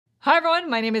Hi everyone,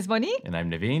 my name is Monique. And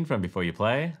I'm Naveen from Before You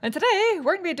Play. And today,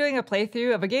 we're going to be doing a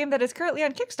playthrough of a game that is currently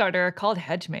on Kickstarter called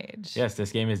Hedge Mage. Yes,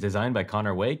 this game is designed by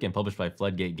Connor Wake and published by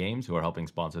Floodgate Games, who are helping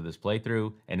sponsor this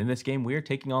playthrough. And in this game, we are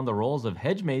taking on the roles of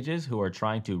hedge mages who are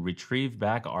trying to retrieve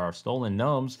back our stolen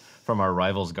gnomes from our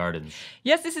rivals' gardens.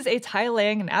 Yes, this is a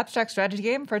tile-laying and abstract strategy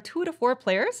game for 2 to 4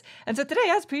 players. And so today,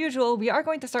 as per usual, we are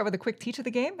going to start with a quick teach of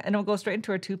the game, and we'll go straight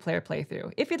into our 2-player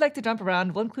playthrough. If you'd like to jump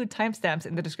around, we'll include timestamps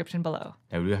in the description below.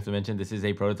 Now, we do have to mention this is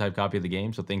a prototype copy of the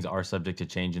game, so things are subject to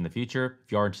change in the future.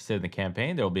 If you are interested in the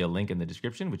campaign, there will be a link in the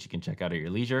description, which you can check out at your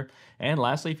leisure. And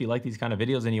lastly, if you like these kind of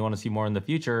videos and you want to see more in the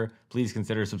future, please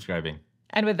consider subscribing.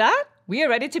 And with that, we are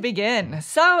ready to begin.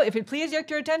 So if it please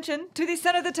your attention to the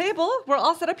center of the table, we're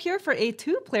all set up here for a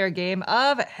 2-player game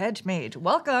of Hedge Mage.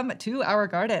 Welcome to our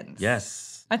gardens. Yes.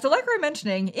 And so like we were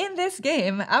mentioning, in this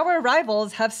game, our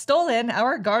rivals have stolen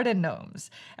our garden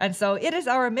gnomes. And so it is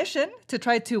our mission to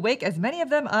try to wake as many of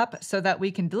them up so that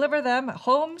we can deliver them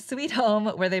home sweet home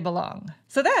where they belong.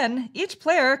 So then, each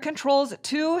player controls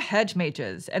 2 hedge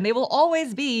mages, and they will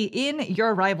always be in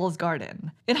your rival's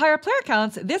garden. In higher player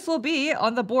counts, this will be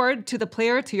on the board to the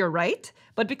player to your right,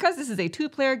 but because this is a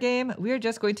 2-player game, we're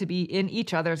just going to be in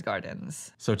each other's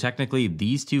gardens. So technically,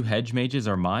 these 2 hedge mages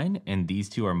are mine, and these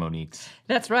 2 are Monique's.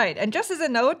 That's right. And just as a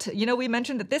note, we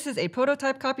mentioned that this is a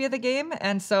prototype copy of the game,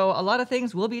 and so a lot of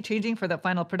things will be changing for the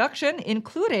final production,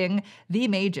 including the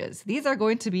mages. These are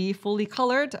going to be fully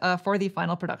colored for the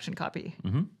final production copy.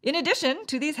 Mm-hmm. In addition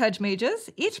to these hedge mages,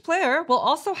 each player will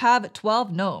also have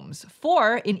 12 gnomes,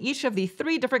 4 in each of the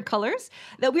 3 different colors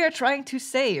that we are trying to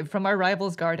save from our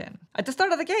rival's garden. At the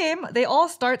start of the game, they all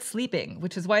start sleeping,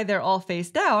 which is why they're all face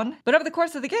down. But over the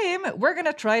course of the game, we're going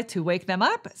to try to wake them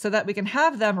up so that we can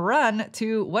have them run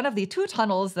to one of the 2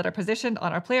 tunnels that are positioned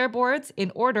on our player boards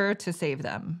in order to save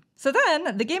them. So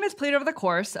then, the game is played over the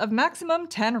course of maximum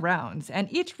 10 rounds, and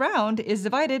each round is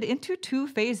divided into 2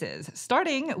 phases,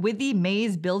 starting with the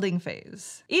maze building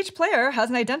phase. Each player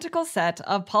has an identical set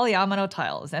of polyomino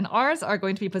tiles, and ours are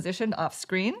going to be positioned off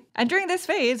screen. And during this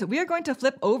phase, we are going to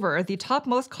flip over the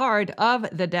topmost card of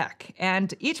the deck,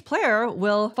 and each player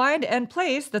will find and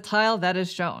place the tile that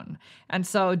is shown. And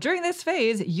so during this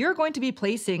phase, you're going to be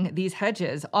placing these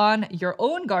hedges on your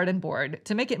own garden board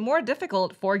to make it more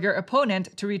difficult for your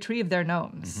opponent to retrieve their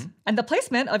gnomes. Mm-hmm. And the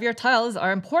placement of your tiles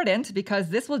are important because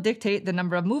this will dictate the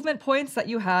number of movement points that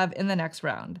you have in the next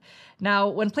round. Now,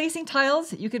 when placing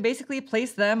tiles, you can basically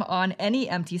place them on any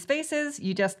empty spaces.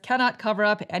 You just cannot cover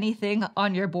up anything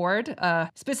on your board,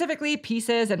 specifically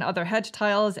pieces and other hedge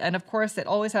tiles, and of course, it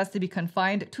always has to be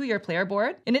confined to your player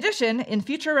board. In addition, in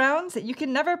future rounds, you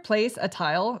can never place a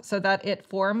tile so that it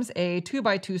forms a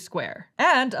 2x2 square.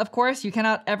 And of course, you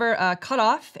cannot ever cut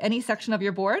off any section of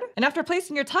your board. And after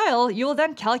placing your tile, you will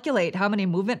then calculate how many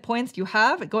movement points you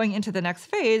have going into the next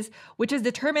phase, which is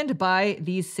determined by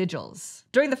these sigils.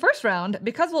 During the first round,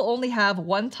 because we'll only have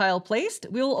 1 tile placed,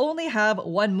 we will only have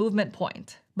 1 movement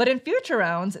point. But in future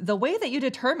rounds, the way that you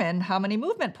determine how many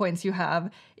movement points you have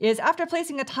is after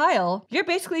placing a tile, you're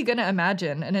basically going to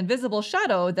imagine an invisible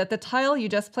shadow that the tile you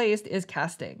just placed is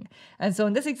casting. And so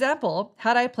in this example,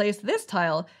 had I placed this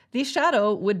tile, the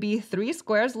shadow would be 3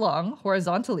 squares long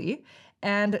horizontally,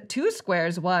 and 2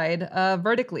 squares wide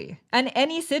vertically. And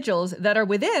any sigils that are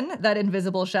within that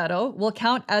invisible shadow will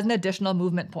count as an additional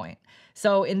movement point.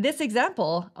 So in this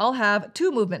example, I'll have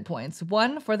 2 movement points,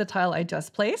 1 for the tile I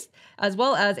just placed, as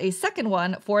well as a second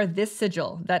one for this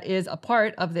sigil that is a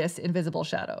part of this invisible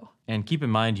shadow. And keep in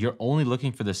mind, you're only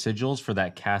looking for the sigils for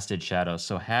that casted shadow.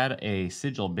 So had a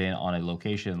sigil been on a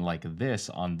location like this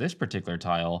on this particular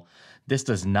tile, this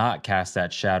does not cast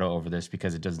that shadow over this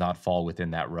because it does not fall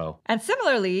within that row. And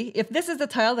similarly, if this is the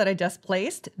tile that I just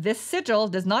placed, this sigil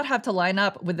does not have to line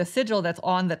up with the sigil that's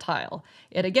on the tile.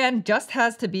 It again just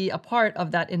has to be a part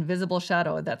of that invisible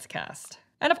shadow that's cast.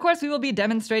 And of course, we will be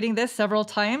demonstrating this several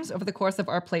times over the course of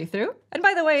our playthrough. And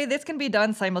by the way, this can be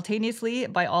done simultaneously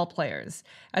by all players.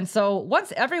 And so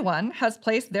once everyone has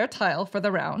placed their tile for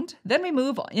the round, then we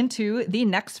move into the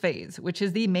next phase, which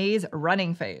is the maze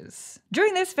running phase.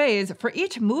 During this phase, for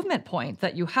each movement point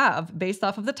that you have based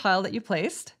off of the tile that you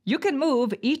placed, you can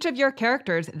move each of your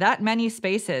characters that many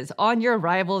spaces on your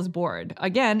rival's board,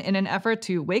 again, in an effort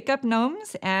to wake up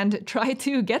gnomes and try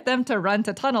to get them to run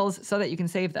to tunnels so that you can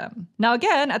save them. Now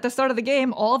again, at the start of the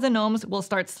game, all the gnomes will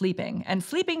start sleeping, and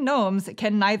sleeping gnomes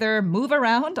can neither move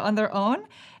around on their own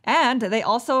And they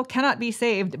also cannot be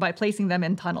saved by placing them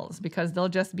in tunnels because they'll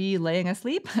just be laying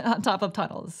asleep on top of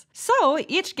tunnels. So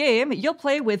each game, you'll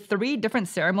play with 3 different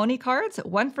ceremony cards,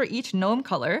 one for each gnome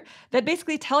color, that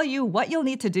basically tell you what you'll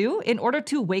need to do in order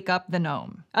to wake up the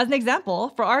gnome. As an example,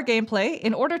 for our gameplay,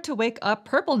 in order to wake up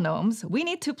purple gnomes, we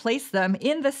need to place them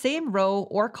in the same row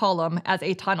or column as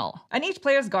a tunnel. And each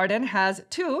player's garden has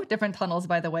 2 different tunnels,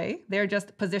 by the way. They're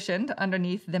just positioned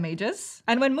underneath the mages.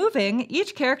 And when moving,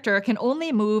 each character can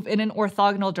only move in an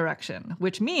orthogonal direction,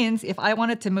 which means if I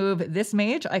wanted to move this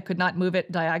mage, I could not move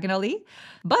it diagonally.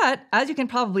 But as you can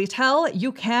probably tell,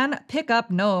 you can pick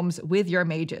up gnomes with your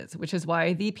mages, which is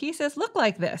why the pieces look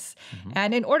like this.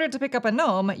 And in order to pick up a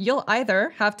gnome, you'll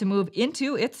either have to move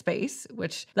into its space,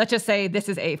 which let's just say this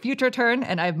is a future turn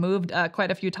and I've moved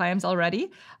quite a few times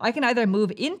already. I can either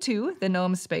move into the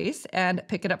gnome's space and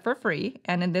pick it up for free,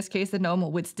 and in this case, the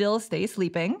gnome would still stay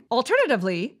sleeping.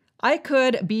 Alternatively, I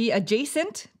could be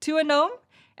adjacent to a gnome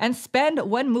and spend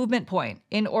 1 movement point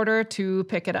in order to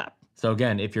pick it up. So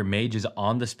again, if your mage is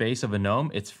on the space of a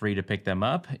gnome, it's free to pick them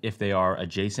up. If they are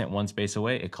adjacent 1 space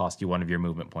away, it costs you 1 of your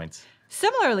movement points.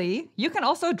 Similarly, you can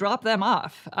also drop them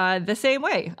off the same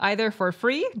way, either for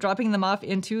free, dropping them off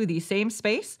into the same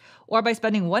space, or by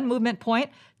spending 1 movement point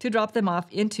to drop them off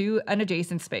into an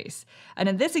adjacent space. And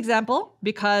in this example,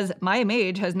 because my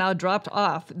mage has now dropped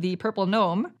off the purple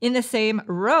gnome in the same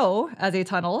row as a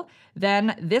tunnel,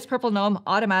 then this purple gnome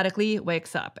automatically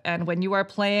wakes up. And when you are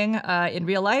playing in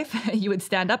real life, you would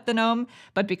stand up the gnome,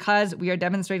 but because we are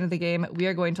demonstrating the game, we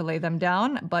are going to lay them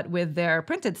down, but with their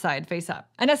printed side face up.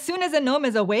 And as soon as a gnome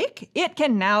is awake, it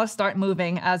can now start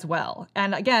moving as well.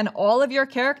 And again, all of your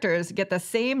characters get the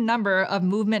same number of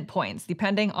movement points,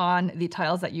 depending on the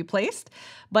tiles that you placed.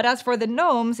 But as for the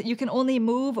gnomes, you can only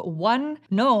move 1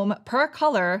 gnome per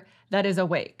color that is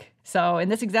awake. So in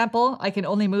this example, I can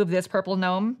only move this purple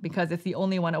gnome because it's the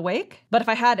only one awake. But if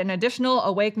I had an additional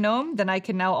awake gnome, then I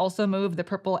can now also move the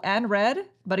purple and red.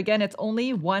 But again, it's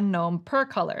only 1 gnome per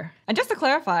color. And just to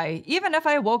clarify, even if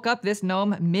I woke up this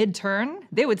gnome mid-turn,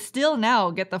 they would still now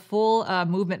get the full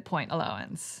movement point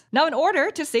allowance. Now, in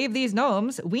order to save these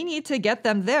gnomes, we need to get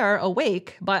them there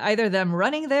awake by either them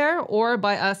running there or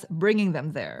by us bringing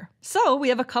them there. So we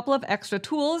have a couple of extra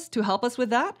tools to help us with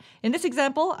that. In this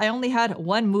example, I only had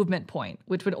 1 movement point,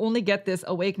 which would only get this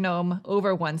awake gnome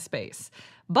over 1 space.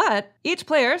 But each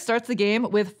player starts the game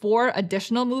with 4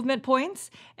 additional movement points,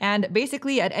 and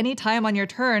basically at any time on your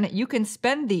turn, you can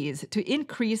spend these to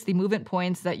increase the movement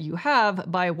points that you have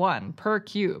by 1 per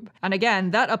cube. And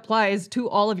again, that applies to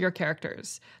all of your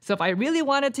characters. So if I really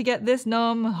wanted to get this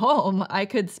gnome home, I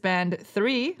could spend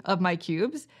 3 of my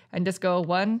cubes and just go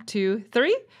 1, 2,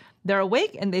 3. They're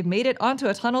awake and they've made it onto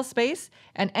a tunnel space,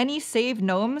 and any saved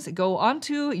gnomes go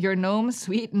onto your gnome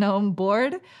sweet gnome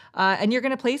board, and you're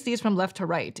going to place these from left to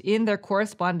right in their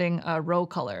corresponding row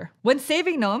color. When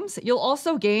saving gnomes, you'll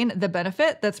also gain the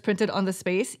benefit that's printed on the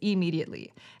space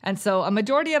immediately. And so a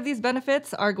majority of these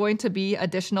benefits are going to be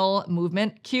additional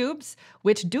movement cubes,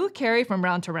 which do carry from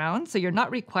round to round, so you're not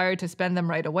required to spend them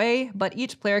right away, but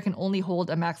each player can only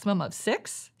hold a maximum of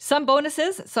 6. Some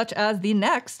bonuses, such as the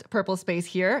next purple space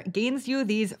here, gains you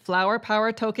these flower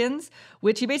power tokens,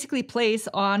 which you basically place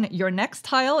on your next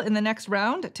tile in the next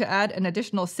round to add an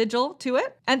additional sigil to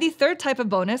it. And the third type of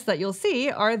bonus that you'll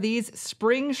see are these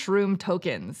spring shroom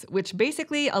tokens, which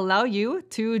basically allow you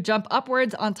to jump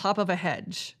upwards on top of a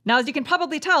hedge. Now, as you can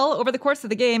probably tell, over the course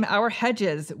of the game, our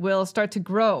hedges will start to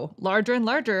grow larger and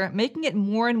larger, making it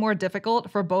more and more difficult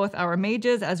for both our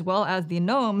mages as well as the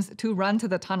gnomes to run to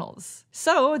the tunnels.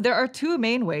 So there are 2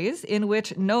 main ways in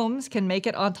which gnomes can make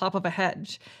it on top of a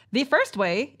hedge. The first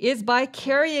way is by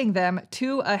carrying them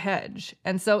to a hedge.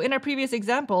 And so in our previous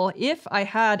example, if I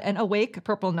had an awake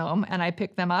purple gnome and I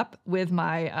picked them up with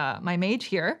my mage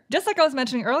here, just like I was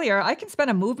mentioning earlier, I can spend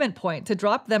a movement point to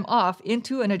drop them off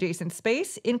into an adjacent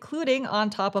space, including on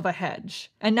top of a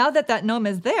hedge. And now that that gnome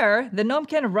is there, the gnome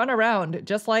can run around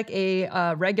just like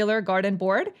a regular garden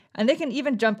board, and they can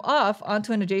even jump off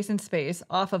onto an adjacent space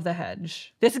off of the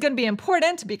hedge. This is going to be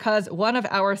important because one of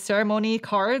our ceremony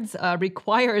cards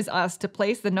requires us to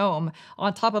place the gnome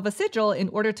on top of a sigil in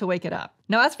order to wake it up.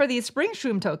 Now, as for these spring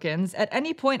shroom tokens, at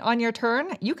any point on your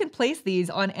turn, you can place these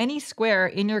on any square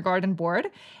in your garden board,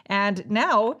 and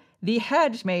now the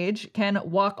Hedge Mage can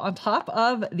walk on top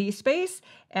of the space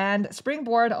and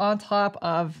springboard on top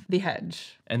of the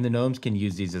hedge. And the gnomes can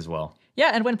use these as well.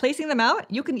 Yeah, and when placing them out,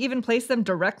 you can even place them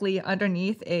directly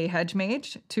underneath a Hedge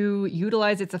Mage to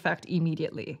utilize its effect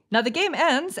immediately. Now, the game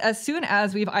ends as soon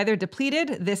as we've either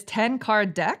depleted this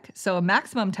 10-card deck, so a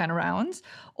maximum 10 rounds,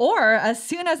 or as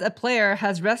soon as a player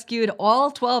has rescued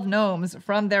all 12 gnomes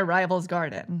from their rival's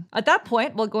garden. At that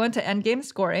point, we'll go into endgame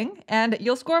scoring, and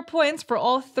you'll score points for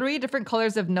all 3 different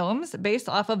colors of gnomes based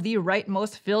off of the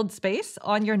rightmost filled space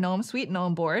on your Gnome Suite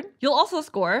gnome board. You'll also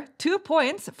score 2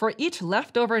 points for each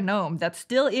leftover gnome that's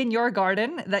still in your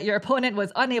garden that your opponent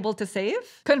was unable to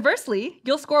save. Conversely,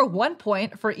 you'll score 1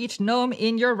 point for each gnome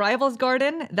in your rival's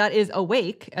garden that is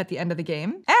awake at the end of the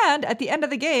game. And at the end of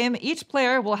the game, each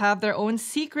player will have their own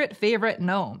secret favorite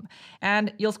gnome.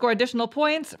 And you'll score additional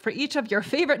points for each of your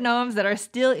favorite gnomes that are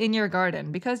still in your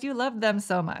garden because you love them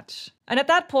so much. And at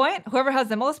that point, whoever has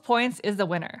the most points is the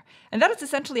winner. And that is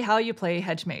essentially how you play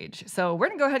Hedge Mage. So we're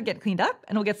gonna go ahead and get cleaned up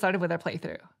and we'll get started with our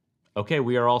playthrough. Okay,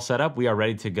 we are all set up. We are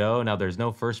ready to go. Now there's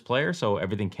no first player, so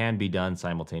everything can be done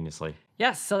simultaneously.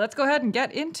 Yes, so let's go ahead and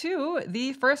get into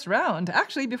the first round.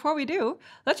 Actually, before we do,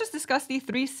 let's just discuss the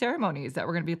 3 ceremonies that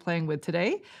we're going to be playing with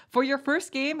today. For your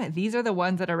first game, these are the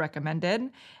ones that are recommended.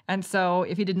 And so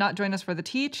if you did not join us for the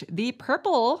teach, the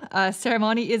purple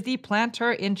ceremony is the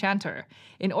Planter Enchanter.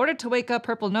 In order to wake up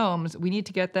purple gnomes, we need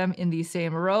to get them in the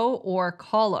same row or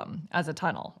column as a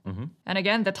tunnel. And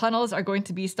again, the tunnels are going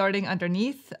to be starting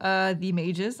underneath the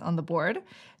mages on the board.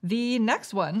 The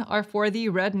next one are for the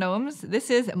red gnomes.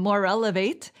 This is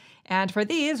Morelevate. And for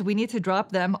these, we need to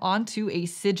drop them onto a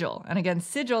sigil. And again,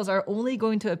 sigils are only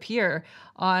going to appear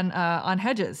on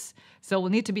hedges. So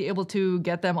we'll need to be able to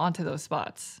get them onto those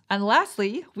spots. And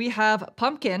lastly, we have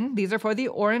Pumpkin. These are for the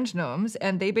orange gnomes,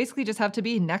 and they basically just have to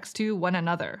be next to one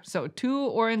another. So 2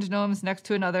 orange gnomes next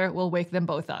to another will wake them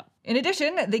both up. In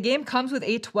addition, the game comes with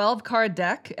a 12-card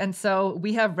deck, and so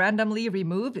we have randomly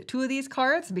removed 2 of these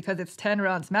cards because it's 10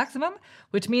 rounds maximum,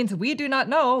 which means we do not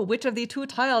know which of the 2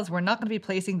 tiles we're not going to be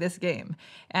placing this game.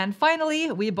 And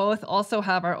finally, we both also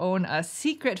have our own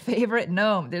secret favorite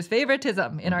gnome. There's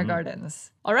favoritism in our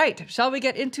gardens. All right, shall we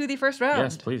get into the first round?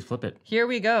 Yes, please flip it. Here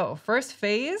we go. First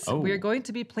phase, we're going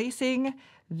to be placing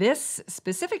this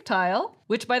specific tile,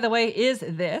 which by the way is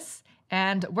this.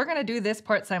 And we're going to do this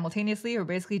part simultaneously. We're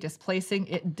basically just placing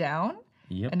it down.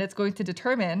 And it's going to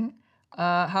determine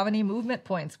how many movement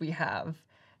points we have.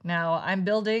 Now, I'm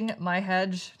building my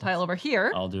hedge tile over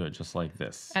here. I'll do it just like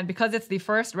this. And because it's the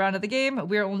first round of the game,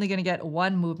 we're only going to get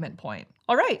 1 movement point.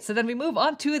 All right, so then we move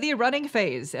on to the running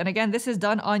phase. And again, this is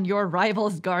done on your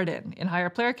rival's garden. In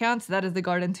higher player counts, that is the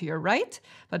garden to your right.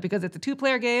 But because it's a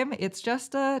 2-player game, it's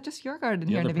just your garden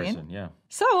here, Naveen. Person, yeah.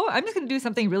 So I'm just going to do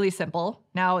something really simple.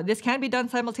 Now, this can be done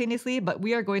simultaneously, but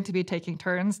we are going to be taking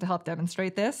turns to help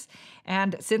demonstrate this.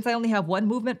 And since I only have 1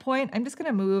 movement point, I'm just going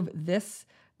to move this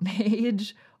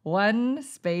mage 1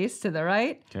 space to the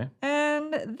right. Okay.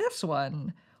 And this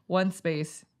one 1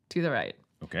 space to the right.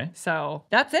 Okay. So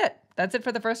that's it. That's it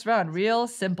for the first round. Real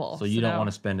simple. So you don't want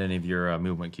to spend any of your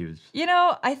movement cubes? You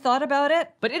know, I thought about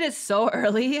it, but it is so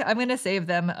early. I'm going to save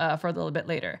them for a little bit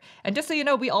later. And just so you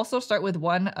know, we also start with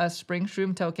 1 Spring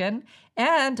Shroom token,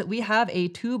 and we have a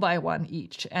 2x1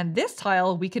 each. And this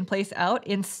tile we can place out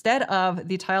instead of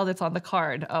the tile that's on the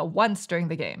card once during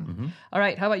the game. All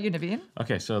right, how about you, Naveen?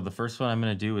 Okay, so the first one I'm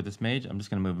going to do with this mage, I'm just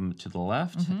going to move him to the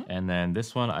left. And then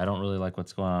this one, I don't really like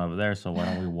what's going on over there, so why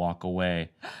don't we walk away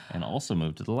and also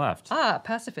move to the left? Ah,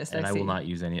 pacifist, and I I see. will not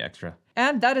use any extra.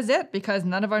 And that is it, because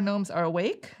none of our gnomes are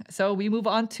awake. So we move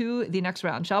on to the next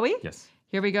round, shall we? Yes.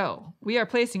 Here we go. We are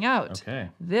placing out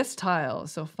this tile.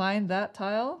 So find that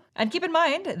tile. And keep in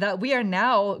mind that we are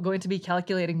now going to be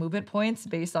calculating movement points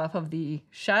based off of the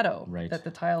shadow that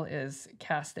the tile is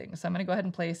casting. So I'm going to go ahead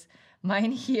and place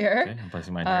mine here. Okay, I'm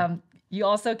placing mine here. You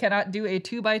also cannot do a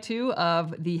 2x2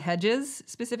 of the hedges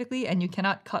specifically, and you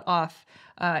cannot cut off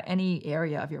any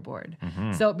area of your board.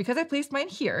 So because I placed mine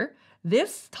here,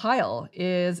 this tile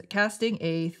is casting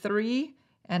a 3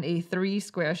 and a 3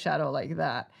 square shadow like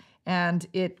that. And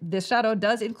this shadow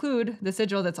does include the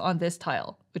sigil that's on this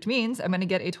tile, which means I'm going to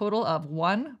get a total of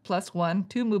 1 + 1,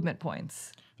 2 movement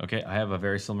points. Okay, I have a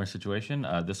very similar situation.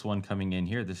 This one coming in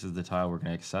here, this is the tile we're going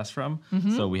to access from.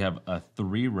 So we have a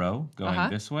 3-row going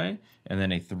this way, and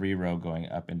then a 3-row going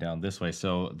up and down this way.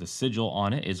 So the sigil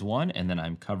on it is 1, and then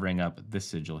I'm covering up this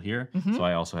sigil here. So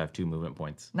I also have 2 movement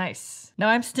points. Nice. Now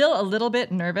I'm still a little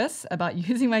bit nervous about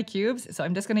using my cubes, so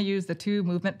I'm just going to use the 2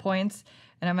 movement points,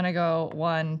 and I'm going to go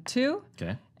 1, 2,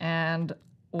 and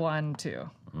 1, 2.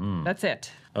 That's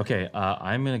it. Okay,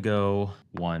 I'm going to go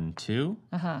 1, 2.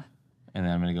 And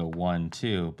then I'm going to go 1,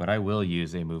 2, but I will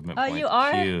use a movement point you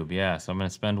are? cube. Yeah, so I'm going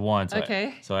to spend 1.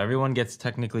 So so everyone gets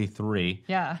technically 3.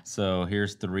 Yeah. So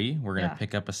here's 3. We're going to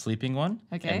pick up a sleeping one.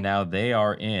 Okay. And now they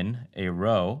are in a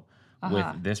row with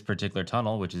this particular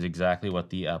tunnel, which is exactly what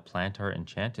the Plantar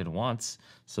Enchanted wants.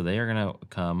 So they are going to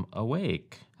come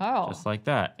awake. Oh. Just like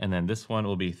that. And then this one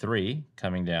will be 3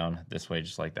 coming down this way,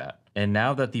 just like that. And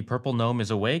now that the purple gnome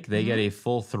is awake, they get a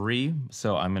full 3.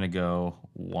 So I'm going to go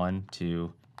 1,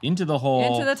 2, into the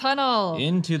hole. Into the tunnel.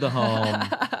 Into the home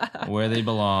where they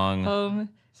belong.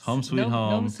 Home sweet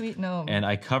home. Gnome sweet gnome. And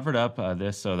I covered up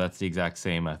this, so that's the exact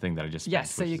same thing that I just spent.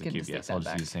 Yes, so which you is the can cube. just take Yes, that I'll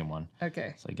just back. use the same one.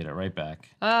 Okay. So I get it right back.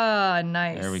 Ah,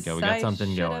 nice. There we go. We got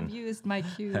something going. I should have used my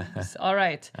cubes. All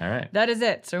right. All right. That is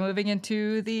it. So we're moving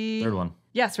into the... Third one.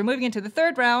 Yes, we're moving into the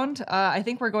third round. I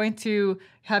think we're going to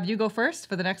have you go first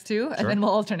for the next 2, and then we'll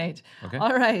alternate. Okay.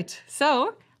 All right.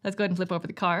 So let's go ahead and flip over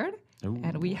the card. Ooh.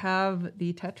 And we have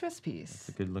the Tetris piece. It's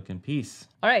a good looking piece.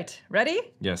 All right. Ready?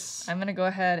 Yes. I'm going to go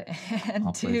ahead and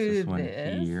I'll do place this one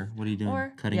this. here. What are you doing?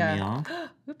 Or- Cutting yeah. me off?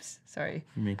 Oops. Sorry.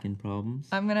 You're making problems?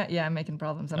 I'm making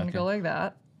problems. I'm gonna Okay. go like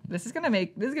that. This is gonna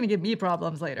give me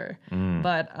problems later.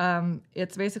 But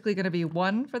it's basically gonna be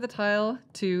 1 for the tile,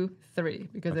 2, 3,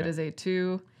 because it Okay. is a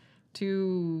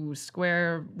two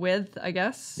square width, I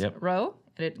guess, Yep. row,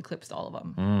 and it clips all of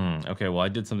them. Okay, well, I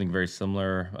did something very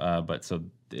similar, but so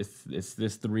it's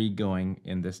this 3 going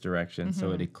in this direction,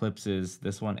 so it eclipses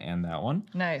this one and that one.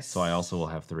 Nice. So I also will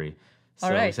have 3. So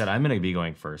All we right. said I'm going to be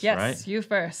going first, Yes, right? you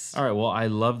first. All right, well, I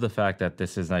love the fact that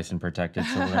this is nice and protected,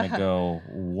 so we're going to go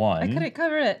 1. I couldn't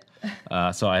cover it.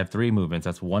 So I have 3 movements.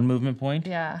 That's 1 movement point.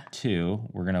 Yeah. 2,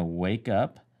 we're going to wake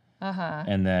up.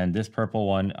 And then this purple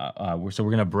one, so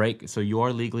we're going to break. So you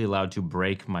are legally allowed to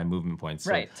break my movement points.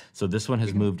 So, Right. So this one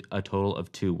has moved a total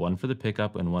of 2, 1 for the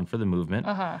pickup and 1 for the movement.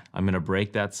 I'm going to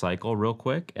break that cycle real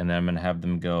quick, and then I'm going to have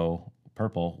them go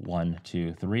purple, 1,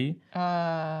 2, 3,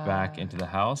 back into the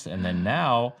house. And then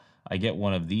now I get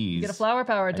one of these. You get a flower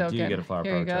power token. I do get a flower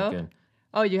Here power you go. token.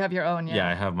 Oh, you have your own, yeah. Yeah,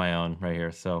 I have my own right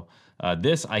here. So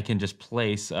this I can just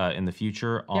place in the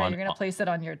future on. Yeah, you're gonna place it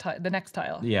on your the next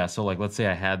tile. Yeah, so like let's say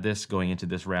I had this going into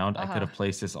this round, I could have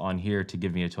placed this on here to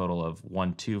give me a total of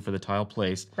 1, 2 for the tile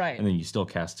placed. Right. And then you still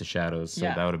cast the shadows, so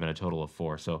Yeah. that would have been a total of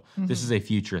 4. So this is a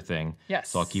future thing. Yes.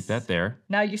 So I'll keep that there.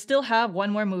 Now you still have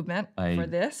 1 more movement I for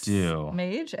this do.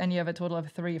 mage, and you have a total of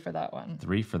 3 for that one.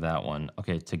 3 for that one.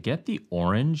 Okay, to get the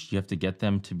orange, you have to get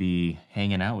them to be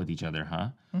hanging out with each other, huh?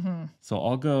 So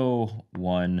I'll go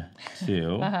 1,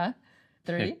 2.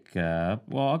 3. Pick up.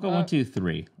 Well, I'll go 1, 2,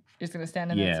 3. You're just gonna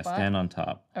stand in that Yeah, spot. stand on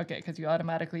top. Okay, because you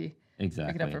automatically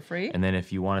Exactly. pick it up for free. And then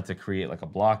if you wanted to create like a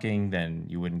blocking, then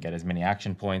you wouldn't get as many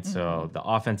action points. So the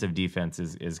offensive defense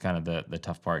is kind of the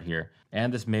tough part here.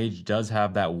 And this mage does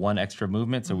have that 1 extra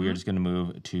movement, so we're just going to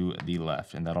move to the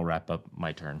left, and that'll wrap up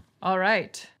my turn. All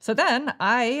right. So then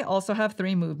I also have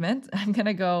 3 movement. I'm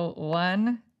gonna go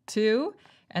 1, 2,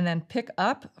 and then pick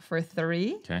up for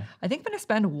 3. Okay. I think I'm gonna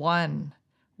spend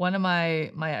one of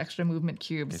my extra movement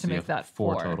cubes So to you make have that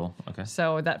 4 total. Okay.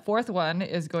 So that 4th one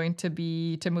is going to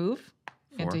be to move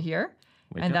into here.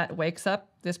 Wake and up. that wakes up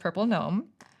this purple gnome.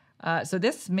 So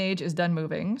this mage is done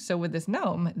moving. So with this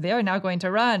gnome, they are now going to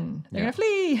run. They're going to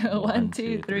flee. 1,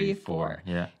 2, 3, 4.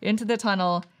 Yeah. Into the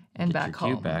tunnel and Get back your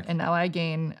cube home. back. And now I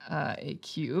gain a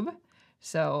cube.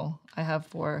 So I have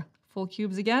 4 full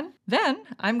cubes again. Then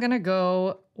I'm going to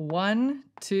go 1,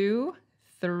 2,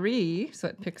 3. So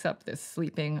it picks up this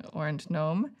sleeping orange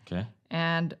gnome. Okay.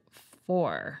 And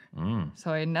 4.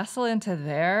 So I nestle into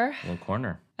there. Little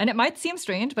corner. And it might seem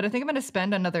strange, but I think I'm going to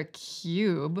spend another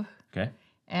cube. Okay.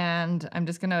 And I'm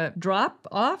just going to drop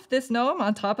off this gnome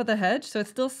on top of the hedge. So it's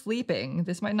still sleeping.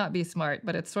 This might not be smart,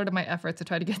 but it's sort of my effort to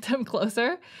try to get them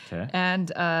closer. Okay. And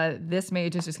this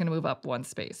mage is just going to move up 1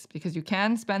 space because you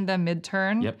can spend them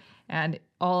mid-turn. Yep. And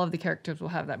all of the characters will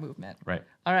have that movement. Right.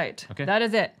 All right. Okay. That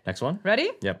is it. Next one? Ready?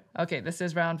 Yep. Okay, this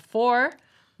is round 4.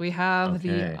 We have Okay.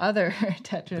 the other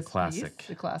Tetris classic. piece,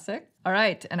 the classic. All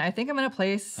right, and I think I'm going to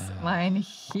place mine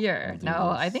here. Now,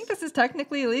 I think this is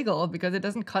technically illegal because it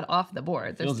doesn't cut off the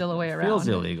board. There's still a way around. Feels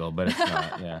illegal, but it's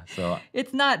not. Yeah. So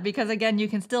It's not because, again, you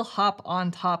can still hop on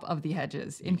top of the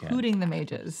hedges, including the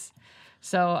mages.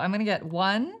 So I'm going to get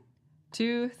 1,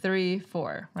 2, 3,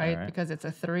 4, right? All right. Because it's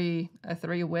a 3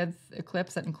 width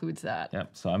eclipse that includes that. Yep.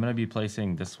 So I'm going to be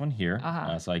placing this one here.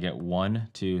 So I get 1,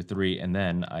 2, 3, and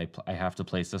then I have to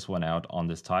place this one out on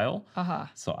this tile.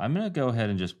 So I'm going to go ahead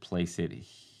and just place it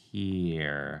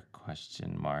here.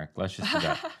 Question mark. Let's just do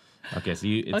that. Okay.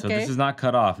 So so this is not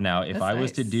cut off now. If That's I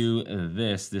was to nice. do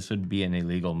this would be an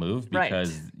illegal move Right.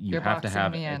 because you You're have to boxing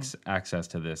have me in. access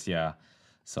to this. Yeah.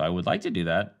 So I would like to do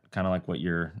that, kind of like what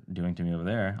you're doing to me over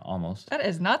there, almost. That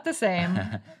is not the same.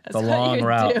 It's a long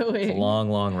route. Doing. It's a long,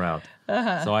 long route.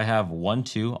 So I have 1,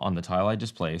 2 on the tile I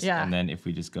just placed. Yeah. And then if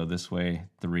we just go this way,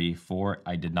 3, 4.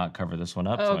 I did not cover this one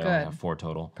up, so I only have 4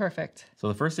 total. Perfect. So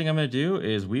the first thing I'm going to do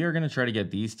is we are going to try to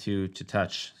get these two to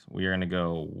touch. We are going to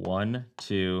go 1,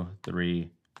 2,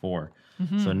 3, 4.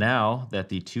 So now that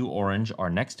the 2 orange are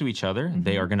next to each other,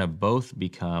 they are going to both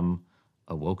become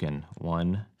awoken.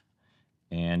 1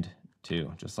 and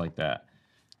 2, just like that.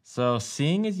 So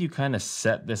seeing as you kind of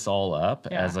set this all up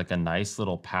as like a nice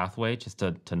little pathway just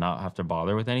to not have to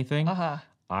bother with anything,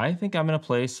 I think I'm going to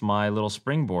place my little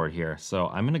springboard here. So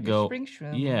I'm going to go... Spring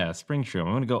shroom. Yeah, spring shroom.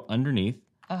 I'm going to go underneath,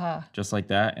 just like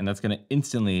that, and that's going to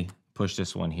instantly push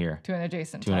this one here. To an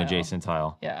adjacent tile. To an adjacent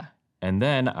tile. Yeah. And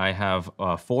then I have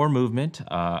 4 movement.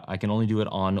 I can only do it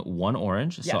on 1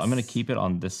 orange. Yes. So I'm going to keep it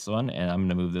on this one, and I'm going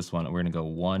to move this one. We're going to go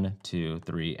 1, 2,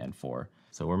 3, and 4.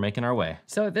 So we're making our way.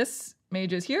 So this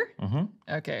mage is here?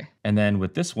 Okay. And then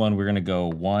with this one, we're going to go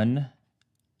 1,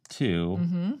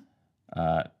 2,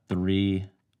 3,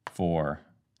 4.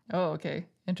 Oh, okay.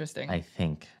 Interesting. I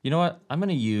think. You know what? I'm going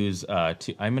to use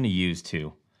 2. I'm going to use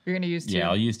 2. You're going to use 2? Yeah,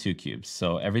 I'll use 2 cubes.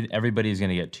 So everybody's going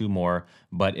to get 2 more,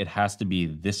 but it has to be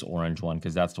this orange one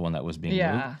because that's the one that was being moved.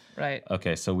 Yeah, right.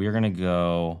 Okay, so we're going to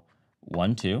go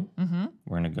 1, 2.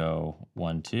 We're going to go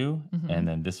 1, 2. And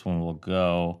then this one will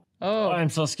go... Oh, I'm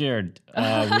so scared.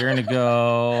 We're going to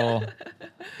go...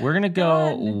 We're going to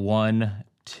go 1,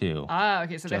 2. Ah,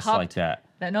 okay, so just they hopped... like that.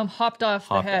 That gnome hopped off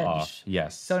the hedge. Off,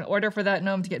 yes. So in order for that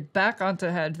gnome to get back onto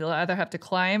the hedge, they'll either have to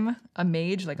climb a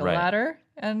mage, like a ladder,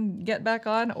 and get back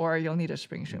on, or you'll need a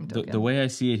spring shroom token. The way I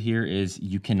see it here is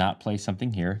you cannot place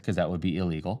something here because that would be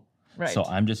illegal. Right. So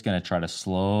I'm just going to try to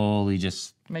slowly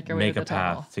just make a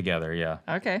path together. Yeah.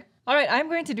 Okay. All right, I'm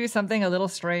going to do something a little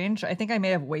strange. I think I may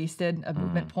have wasted a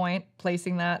movement point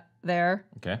placing that there,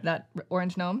 that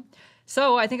orange gnome.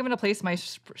 So I think I'm going to place my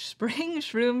spring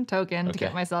shroom token to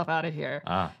get myself out of here.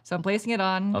 So I'm placing it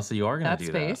on so you are going to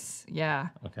do space. Yeah.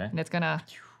 Okay. And it's going to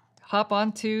hop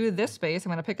onto this space.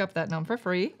 I'm going to pick up that gnome for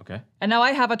free. Okay. And now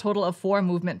I have a total of 4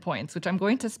 movement points, which I'm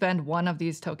going to spend 1 of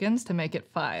these tokens to make it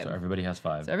 5. So everybody has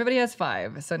 5. So everybody has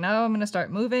 5. So now I'm going to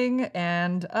start moving,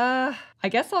 and I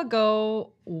guess I'll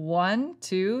go 1,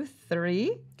 2,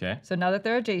 3. Okay. So now that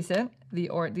they're adjacent,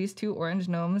 these 2 orange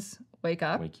gnomes wake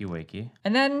up. Wakey, wakey.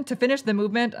 And then to finish the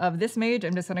movement of this mage,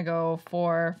 I'm just going to go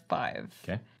 4, 5.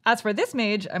 Okay. As for this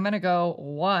mage, I'm going to go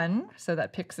 1, so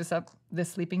that picks this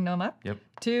sleeping gnome up. Yep.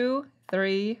 2,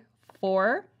 3,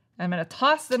 4. I'm going to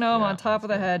toss the gnome on top of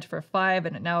the hedge for 5,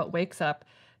 and now it wakes up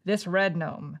this red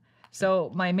gnome.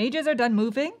 So my mages are done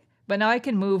moving, but now I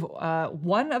can move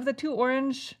 1 of the 2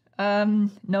 orange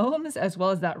gnomes as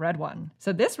well as that red one.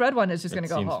 So this red one is just going to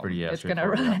go home. It's going to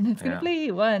run. It's going to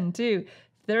flee. 1, 2,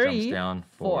 3, Jumps down,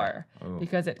 4.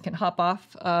 Because it can hop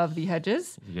off of the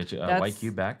hedges. You get your white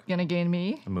cube back. Going to gain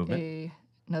me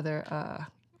another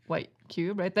white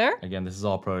cube right there. Again, this is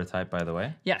all prototype, by the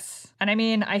way. Yes. And I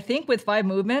mean, I think with 5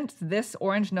 movements, this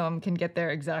orange gnome can get there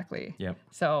exactly. Yep.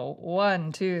 So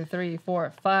 1, 2, 3,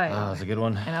 4, 5. Oh, that's a good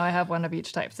one. And now I have 1 of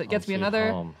each type. So it gets me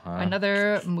another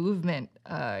movement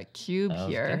cube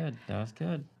here. That was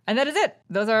good. And that is it.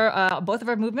 Those are both of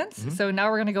our movements. So now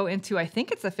we're going to go into, I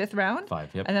think it's the 5th round. 5,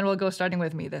 yep. And then we'll go starting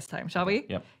with me this time, shall we?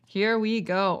 Yep. Here we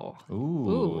go.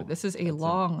 Ooh, this is a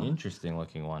long, interesting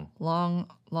looking one.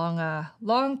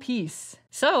 Long piece.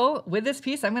 So with this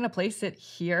piece, I'm going to place it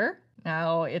here.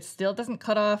 Now it still doesn't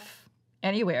cut off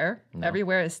anywhere. No.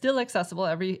 Everywhere is still accessible.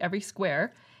 Every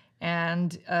square,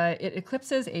 and it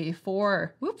eclipses a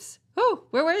 4. Whoops. Oh,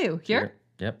 where were you? Here.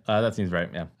 Yep, that seems right,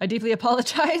 yeah. I deeply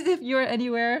apologize if you are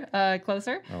anywhere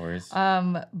closer. No worries.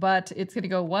 But it's going to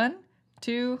go 1,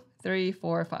 2, 3,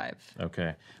 4, 5.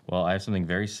 Okay. Well, I have something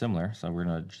very similar, so we're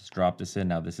going to just drop this in.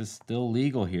 Now, this is still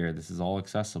legal here. This is all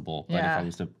accessible. But if I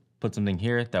was to put something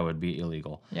here, that would be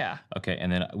illegal. Yeah. Okay,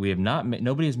 and then we have not...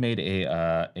 nobody has made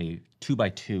a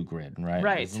 2x2 grid, right?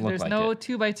 Right. There's no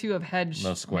 2x2 of hedge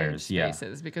squares,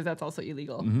 spaces, because that's also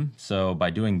illegal. So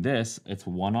by doing this, it's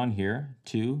 1 on here,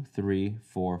 2, 3,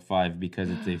 4, 5,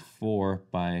 because it's a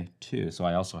 4x2. So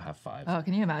I also have 5. Oh,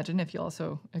 can you imagine if you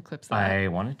also eclipse that? I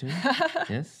wanted to.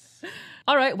 Yes.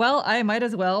 All right. Well, I might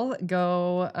as well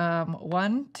go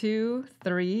 1, 2,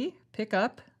 3, pick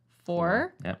up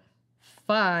 4. Yep.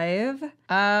 5.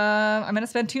 I'm going to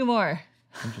spend 2 more.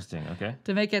 Interesting. Okay.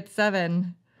 To make it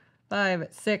 7, 5,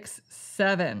 6,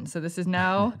 7. So this is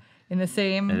now in the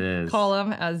same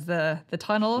column as the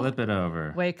tunnel. Flip it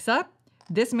over. Wakes up.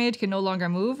 This mage can no longer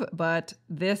move, but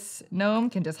this gnome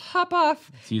can just hop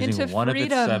off It's using into one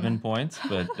freedom. of its 7 points,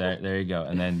 but there you go.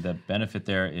 And then the benefit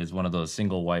there is one of those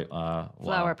single white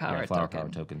Flower power power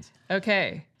token. tokens.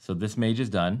 Okay. So this mage is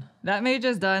done. That mage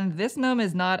is done. This gnome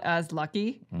is not as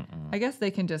lucky. I guess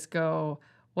they can just go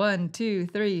 1, 2,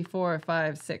 3, 4,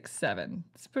 5, 6, 7.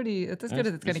 It's as good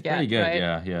as it's going to get, pretty good,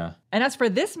 right? yeah. And as for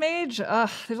this mage,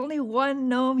 there's only one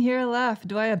gnome here left.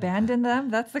 Do I abandon them?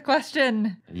 That's the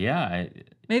question. Yeah.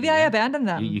 Maybe I abandon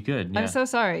them. You could, yeah. I'm so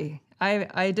sorry.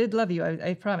 I did love you.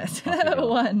 I promise. Off you go.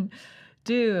 1,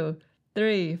 2,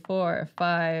 3, 4,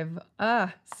 5,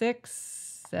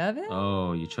 6, 7.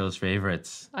 Oh, you chose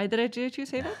favorites. Did I choose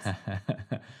favorites?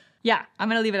 Yeah, I'm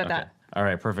going to leave it at that. All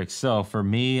right, perfect. So for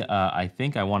me, I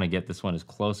think I want to get this one as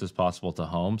close as possible to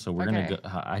home. So we're going to go,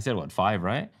 I said what, 5,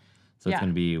 right? So it's going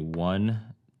to be 1,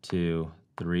 2,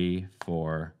 3,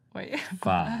 4, Wait.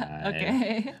 5.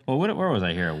 Okay. Well, where was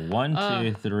I here? 1,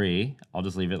 2, 3. I'll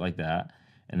just leave it like that.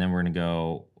 And then we're going to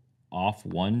go off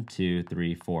 1, 2,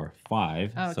 3, 4,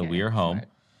 5. So we are home. Smart.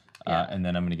 Yeah. And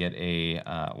then I'm going to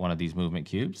get one of these movement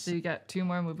cubes. So you got 2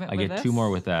 more movement I with get this? 2 more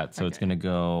with that. So it's Okay. going to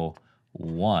go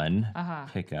 1,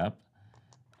 pick up.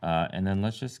 And then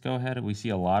let's just go ahead. We see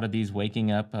a lot of these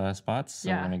waking up spots. So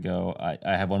we're going to go,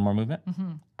 I have 1 more movement.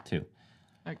 2.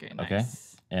 Okay, nice. Okay.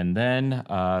 And then,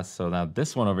 so now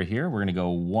this one over here, we're going to go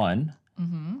 1,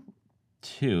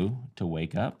 2 to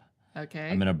wake up. Okay.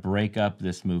 I'm going to break up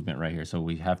this movement right here. So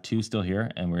we have 2 still here,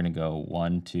 and we're going to go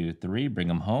 1, 2, 3, bring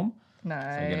them home. Nice.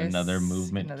 So I get another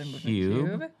movement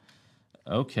cube.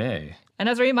 Okay. And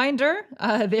as a reminder,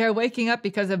 they are waking up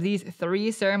because of these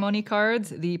 3 ceremony cards.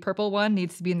 The purple one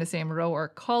needs to be in the same row or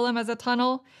column as a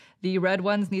tunnel. The red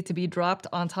ones need to be dropped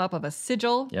on top of a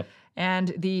sigil. Yep.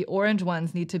 And the orange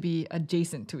ones need to be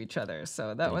adjacent to each other.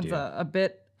 So that one's a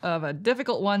bit of a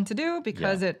difficult one to do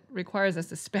because it requires us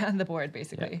to span the board,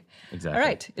 basically. Yeah, exactly. All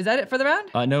right. Is that it for the round?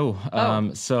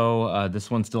 No. So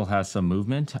this one still has some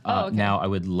movement. Okay. Now, I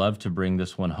would love to bring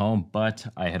this one home, but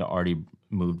I had already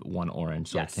moved 1 orange,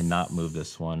 so I cannot move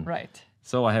this one. Right.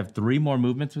 So I have 3 more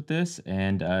movements with this,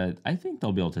 and I think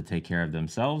they'll be able to take care of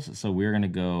themselves. So we're going to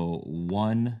go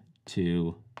 1,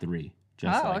 2, 3,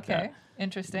 just like that.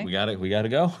 Interesting. We got to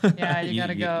go. Yeah, you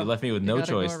gotta go. You left me with no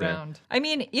choice there. I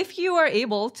mean, if you are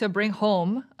able to bring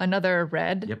home another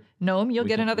red gnome, you'll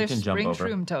get another spring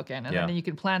shroom token, and then you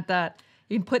can plant that.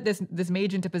 You can put this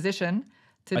mage into position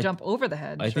to jump over the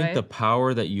hedge. I think the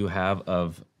power that you have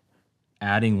of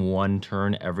adding 1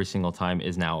 turn every single time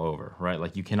is now over, right?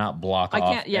 Like you cannot block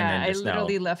off. I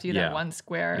literally left you that 1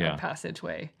 square of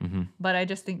passageway. But I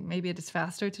just think maybe it is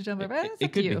faster to jump over. It's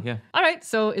up to you. Be, yeah. All right,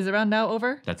 so is the round now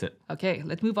over? That's it. Okay,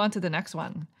 let's move on to the next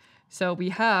one. So we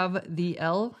have the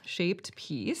L-shaped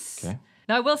piece. Okay.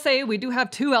 Now I will say we do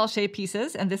have 2 L-shaped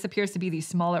pieces, and this appears to be the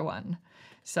smaller one.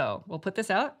 So we'll put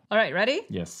this out. All right, ready?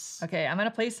 Yes. Okay, I'm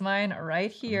gonna place mine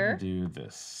right here. Do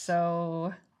this.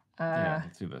 So yeah,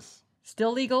 let's do this.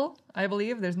 Still legal, I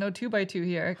believe. There's no 2x2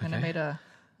 here. I kind of made a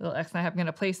little X, and I'm going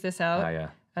to place this out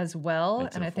as well.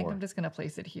 Makes and it I think 4. I'm just going to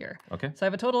place it here. Okay. So I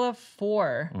have a total of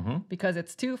 4 because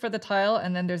it's 2 for the tile,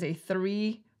 and then there's a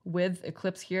 3 with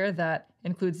eclipse here that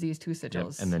includes these 2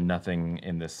 sigils. Yep. And then nothing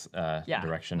in this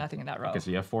direction. Nothing in that row. Okay,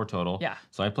 so you have 4 total. Yeah.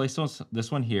 So I placed this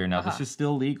one here. Now this is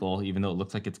still legal, even though it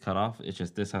looks like it's cut off. It's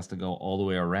just this has to go all the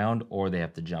way around, or they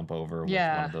have to jump over with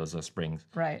one of those springs.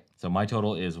 Right. So my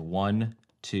total is 1,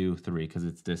 2, 3, because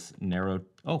it's this narrow.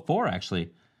 Oh, 4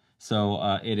 actually.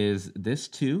 So it is this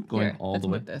 2 going all the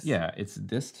way. This. Yeah, it's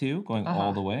this 2 going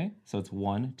all the way. So it's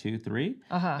 1, 2, 3,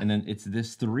 and then it's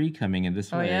this 3 coming in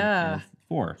this way. Yeah. And it's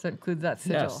 4. So it includes that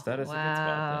sigil. Yes, that is a good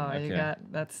spot then. You Okay.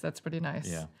 got that's pretty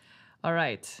nice. Yeah. All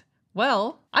right.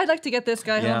 Well, I'd like to get this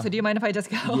guy home, so do you mind if I just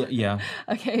go? Yeah.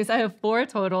 Okay, so I have 4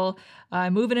 total.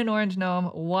 I'm moving an orange gnome.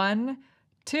 1,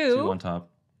 2, 2 on top.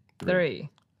 3.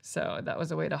 So that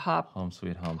was a way to hop Home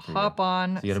sweet home. For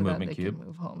on So you get a movement that they cube. can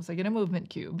move home. So I get a movement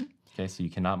cube. Okay, so you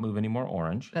cannot move any more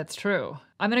orange. That's true.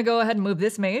 I'm going to go ahead and move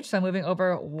this mage. So I'm moving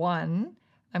over 1.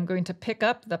 I'm going to pick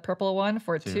up the purple one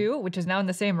for 2, which is now in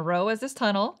the same row as this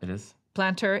tunnel. It is.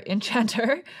 Planter,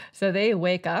 enchanter. So they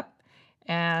wake up.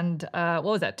 And what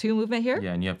was that? 2 movement here?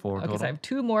 Yeah, and you have 4 total. Okay, so I have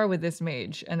 2 more with this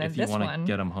mage. And then If you this want one. to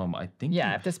get them home, I think. Yeah,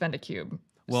 I have to spend a cube.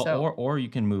 Well, so, or you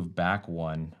can move back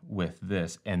 1 with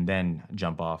this and then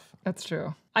jump off. That's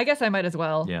true. I guess I might as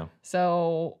well. Yeah.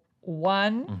 So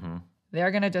 1,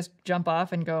 they're going to just jump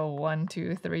off and go 1,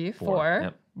 2, 3, 4,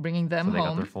 Yep. bringing them So they got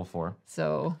home. their full 4.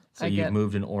 So So I you've get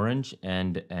moved an orange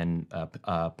and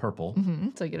purple.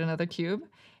 so I get another cube.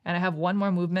 And I have one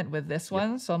more movement with this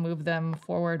one, so I'll move them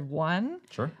forward 1.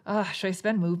 Sure. Should I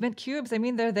spend movement cubes? I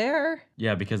mean, they're there.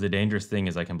 Yeah, because the dangerous thing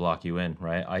is I can block you in,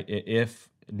 right? If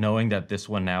knowing that this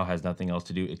one now has nothing else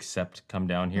to do except come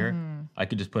down here, I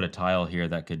could just put a tile here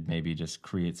that could maybe just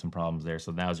create some problems there.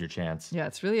 So now's your chance. Yeah,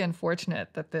 it's really unfortunate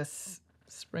that this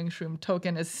Spring Shroom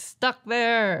token is stuck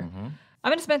there. I'm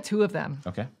going to spend 2 of them.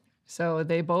 Okay. So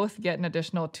they both get an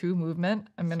additional 2 movement.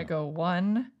 I'm going to go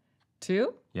 1,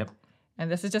 2. Yep. And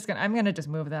this is just I'm going to just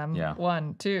move them. Yeah.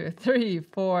 1, 2, 3,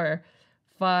 4,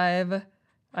 5.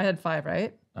 I had 5,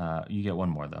 right? You get one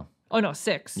more though. Oh, no,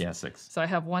 6. Yeah, 6. So I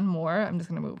have one more. I'm just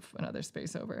going to move another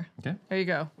space over. Okay. There you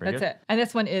go. Very That's good. it. And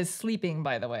this one is sleeping,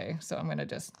 by the way. So I'm going to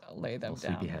just lay them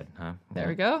down. Sleepyhead, huh? There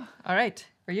we go. All right.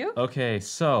 For you? Okay,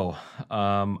 so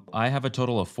I have a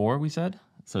total of 4, we said.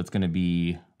 So it's going to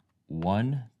be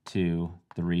 1, 2,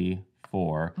 3,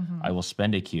 4. I will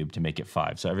spend a cube to make it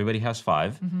 5. So everybody has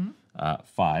 5.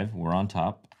 5. We're on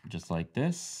top, just like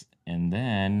this. And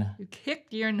then... You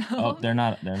kicked your nose. Oh, they're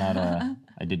not...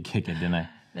 I did kick it, didn't I?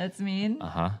 That's mean.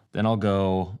 Then I'll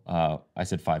go... I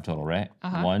said 5 total, right?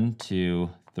 1, 2,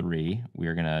 3.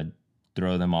 We're going to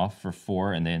throw them off for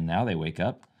 4, and then now they wake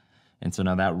up. And so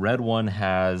now that red one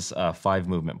has 5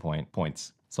 movement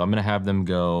points. So I'm going to have them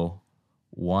go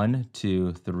 1,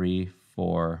 2, 3,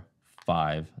 4,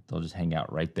 5. They'll just hang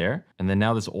out right there. And then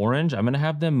now this orange, I'm going to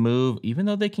have them move. Even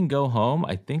though they can go home,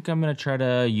 I think I'm going to try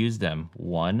to use them.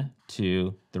 1,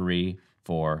 2, 3,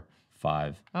 4,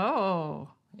 5. Oh,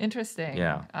 interesting.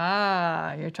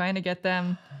 Yeah. You're trying to get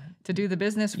them to do the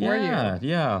business for you.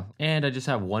 Yeah. And I just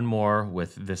have one more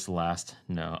with this last,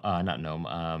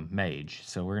 mage.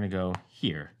 So we're going to go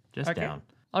here, just down.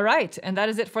 All right, and that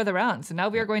is it for the round. So now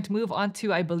we are going to move on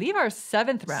to, I believe, our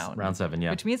 7th round. Round 7, yeah.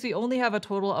 Which means we only have a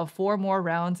total of 4 more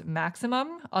rounds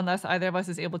maximum, unless either of us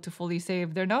is able to fully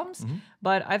save their gnomes.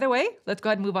 But either way, let's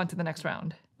go ahead and move on to the next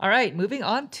round. All right, moving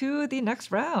on to the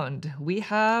next round. We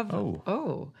have,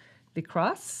 the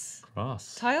cross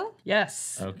tile?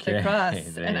 Yes, Okay. the cross.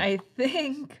 And I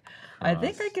think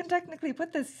I can technically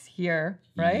put this here,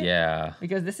 right? Yeah.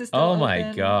 Because this is still Oh open.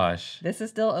 my gosh. This is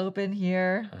still open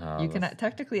here. You can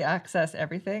technically access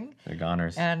everything. They're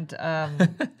goners. And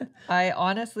I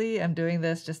honestly am doing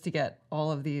this just to get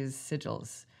all of these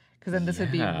sigils. Because then this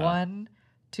would be 1,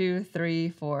 2, 3,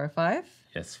 4, 5.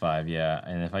 Yes, 5, yeah.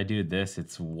 And if I do this,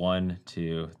 it's 1,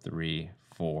 2, 3,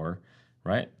 4,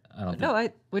 right? I don't think. No,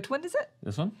 which one is it?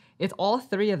 This one? It's all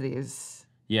 3 of these.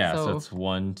 Yeah, so it's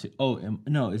 1, 2. Oh,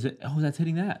 no, is it? Oh, that's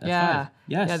hitting that. That's 5.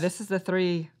 Yes. Yeah, this is the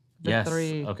 3. Yes.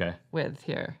 3 Okay. width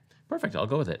here. Perfect. I'll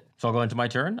go with it. So I'll go into my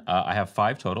turn. I have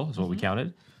 5 total, is what we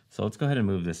counted. So let's go ahead and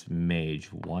move this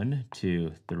mage. 1,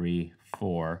 2, 3,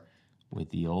 4 with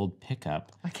the old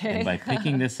pickup. Okay. And by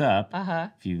picking this up,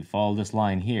 if you follow this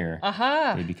line here,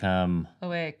 they become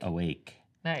awake.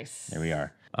 Nice. There we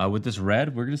are. With this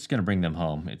red, we're just going to bring them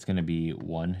home. It's going to be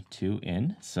 1, 2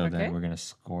 in. So then we're going to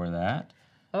score that.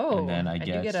 Oh, and then I you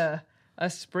guess... get a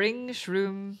Spring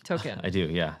Shroom token. I do,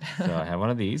 yeah. So I have one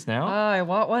of these now. Oh, I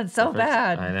want one so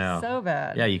bad. I know. So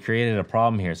bad. Yeah, you created a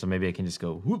problem here, so maybe I can just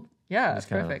go whoop. Yeah, just it's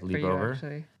kinda perfect leap for you, over.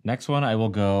 actually. Next one, I will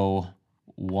go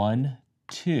 1,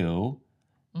 2.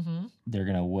 They're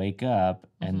going to wake up,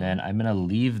 and then I'm going to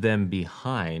leave them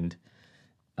behind.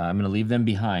 I'm going to leave them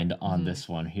behind on this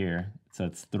one here. So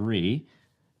it's 3.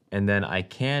 And then I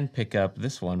can pick up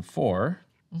this one, 4.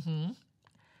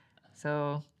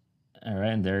 So all right,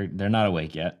 and they're not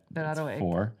awake yet. they're not awake.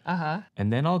 4.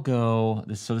 And then I'll go.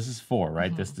 So this is 4,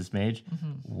 right? This mage.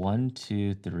 1,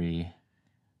 2, 3,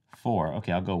 4.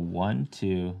 Okay, I'll go 1,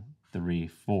 2, 3,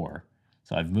 4.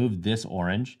 So I've moved this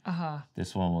orange.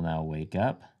 This one will now wake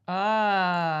up.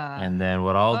 And then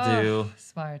what I'll do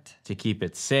smart to keep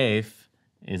it safe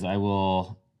is I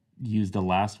will use the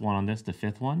last one on this, the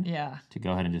 5th one. Yeah. To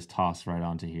go ahead and just toss right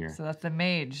onto here. So that's the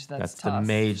mage that's the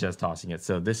mage that's tossing it.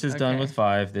 So this is done Okay. with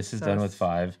 5. This is done with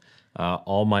 5.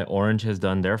 All my orange has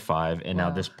done their 5. And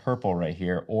now this purple right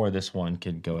here, or this one,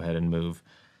 could go ahead and move.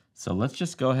 So let's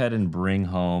just go ahead and bring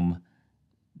home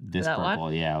this That purple.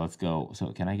 one? Yeah, let's go. So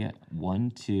can I get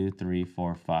 1, 2, 3,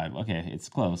 4, 5? Okay, it's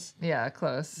close. Yeah,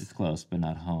 close. It's close, but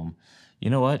not home. You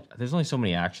know what? There's only so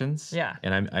many actions. Yeah.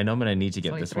 And I know I'm going to need to get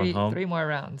Only this three, one home. 3 more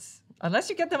rounds.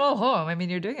 Unless you get them all home. I mean,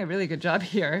 you're doing a really good job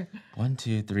here. 1,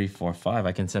 2, 3, 4, 5.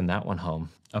 I can send that one home.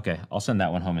 Okay, I'll send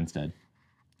that one home instead.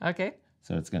 Okay.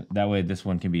 So it's gonna that way this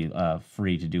one can be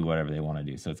free to do whatever they want to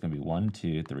do. So it's gonna be 1,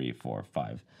 2, 3, 4,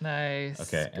 5. Nice.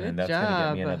 Okay, and Good then that's job. gonna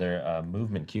get me another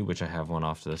movement cube, which I have one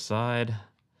off to the side.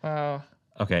 Wow.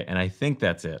 Okay, and I think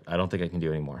that's it. I don't think I can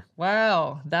do any more.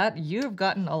 Wow. You've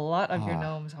gotten a lot of your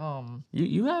gnomes home.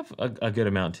 You have a good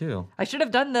amount too. I should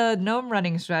have done the gnome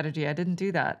running strategy. I didn't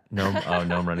do that.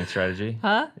 Gnome running strategy?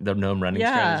 Huh? The gnome running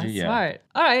strategy? Yeah. Smart.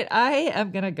 All right. I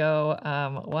am going to go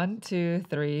 1, 2,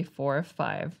 3, 4,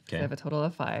 5. Okay. So I have a total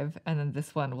of 5. And then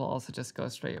this one will also just go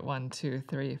straight 1, 2,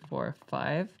 3, 4,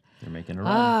 5. You're making a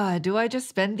run. Do I just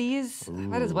spend these? I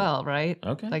might as well, right?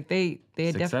 Okay. Like they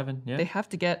 6, 7, yeah. They have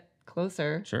to get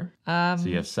closer. Sure. So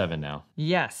you have 7 now.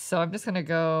 Yes. So I'm just going to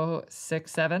go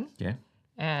 6, 7. Okay.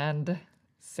 And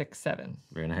 6, 7.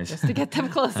 Very nice. Just to get them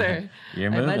closer. You're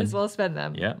I moving. might as well spend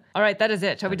them. Yeah. All right, that is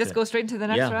it. Shall we just go straight into the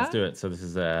next round? Yeah, let's do it. So this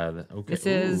is okay.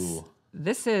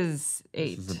 This is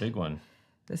 8. This is a big one.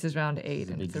 This is round 8,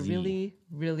 and it's a Z. really,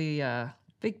 really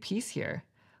big piece here.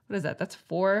 What is that? That's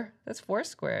 4. That's 4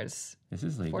 squares. This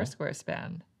is legal. 4 square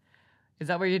span. Is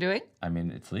that what you're doing? I mean,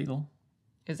 it's legal.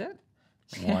 Is it?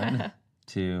 1,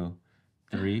 2,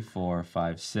 3, 4,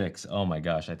 5, 6. Oh my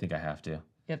gosh, I think I have to. You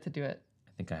have to do it.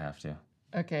 I think I have to.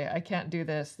 Okay, I can't do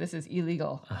this. This is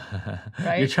illegal.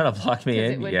 Right? You're trying to block me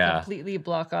in? It would completely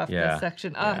block off this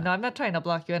section. Oh, no, I'm not trying to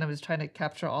block you in. I'm just trying to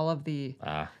capture all of the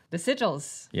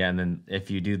sigils. Yeah, and then if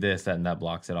you do this, then that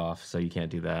blocks it off, so you can't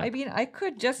do that. I mean, I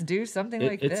could just do something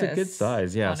like this. It's a good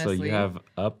size, yeah. Honestly. So you have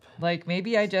up. Like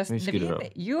maybe I just... scoot it Naveen, over.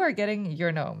 you are getting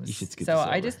your gnomes. You should scoot so this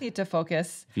I over. just need to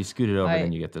focus... If you scoot it over,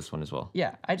 then you get this one as well.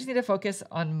 Yeah, I just need to focus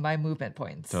on my movement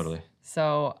points. Totally.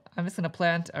 So I'm just going to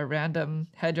plant a random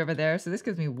hedge over there. So this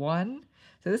gives me 1.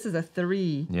 So this is a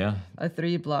 3. Yeah. A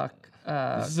 3 block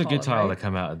This is a good tile to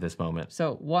come out at this moment.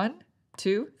 So 1,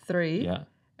 2, 3. Yeah.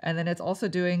 And then it's also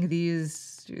doing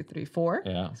these 2, 3, 4.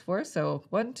 Yeah. It's 4. So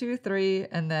 1, 2, 3,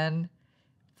 and then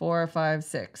 4, 5,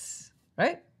 6.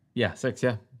 Right? Yeah, 6,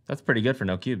 yeah. That's pretty good for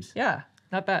no cubes. Yeah,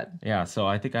 not bad. Yeah, so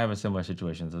I think I have a similar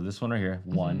situation. So this one right here,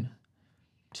 1,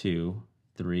 2,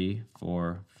 3,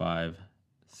 4, 5,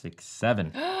 6,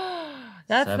 7.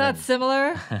 That's 7. not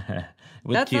similar.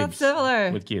 With cubes. Not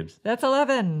similar. With cubes. That's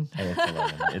 11. Hey, it's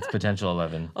 11. It's potential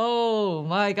 11. Oh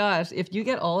my gosh. If you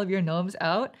get all of your gnomes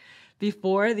out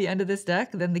before the end of this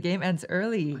deck, then the game ends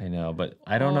early. I know, but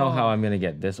I don't know how I'm going to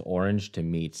get this orange to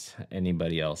meet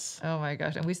anybody else. Oh my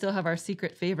gosh. And we still have our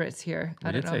secret favorites here.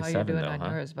 I don't know how you're doing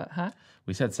on yours, but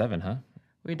We said 7, huh?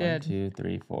 We did. 1, 2,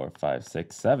 3, 4, 5,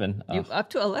 6, 7. You up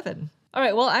to 11. All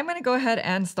right. Well, I'm going to go ahead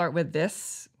and start with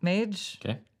this mage.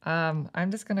 Okay.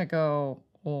 I'm just going to go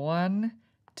 1,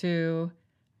 2,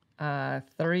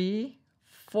 3,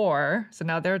 4. So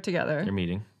now they're together. They're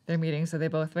meeting. They're meeting, so they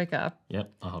both wake up.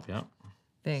 Yep, I'll help you out.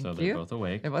 Thank you. So they're both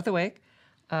awake. They're both awake.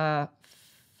 5,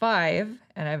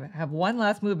 and I have one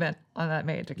last movement on that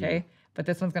mage, okay? Yeah. But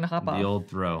this one's going to hop off. The old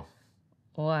throw.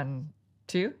 1,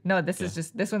 2. No, this is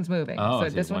just, this one's moving. Oh, so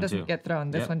this one 1, doesn't 2. get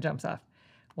thrown. This Yep. one jumps off.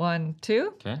 1, 2.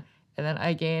 Okay. And then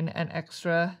I gain an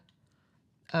extra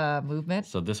movement.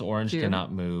 So this orange Two.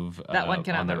 cannot move That one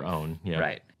cannot on their move. own. Yeah.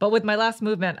 Right. But with my last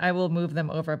movement, I will move them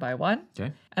over by 1.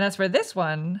 Okay. And as for this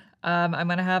one, I'm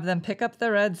going to have them pick up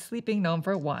the red sleeping gnome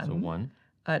for 1. So 1.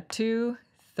 2,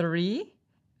 3,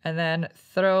 and then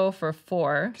throw for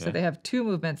 4. So Okay. they have 2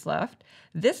 movements left.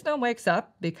 This gnome wakes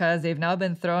up because they've now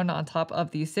been thrown on top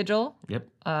of the sigil,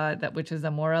 Yep. which is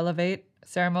the more elevate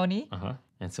ceremony. Uh-huh.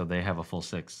 And so they have a full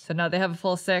 6. So now they have a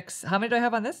full 6. How many do I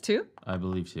have on this? 2? I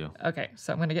believe 2. Okay,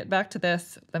 so I'm going to get back to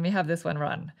this. Let me have this one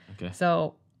run. Okay.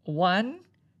 So 1,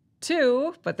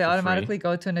 2, but they So automatically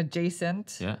go to an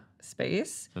adjacent Yeah.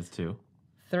 space. That's 2.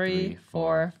 3,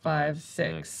 4, 5,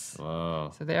 6.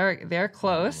 Whoa. So they're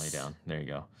close. Lay down. There you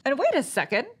go. And wait a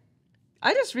second.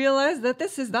 I just realized that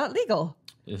this is not legal.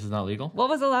 This is not legal? What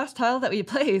was the last tile that we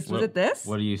placed? Was it this?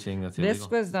 What are you saying that's This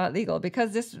illegal? was not legal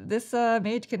because this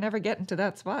mage can never get into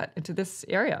that spot, into this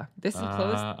area. This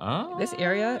enclosed. This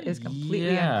area is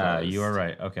completely enclosed. You are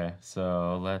right. Okay,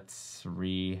 so let's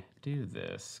redo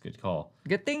this. Good call.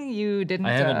 Good thing you didn't.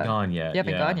 I haven't gone yet. You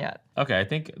haven't gone yet. Okay, I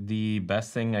think the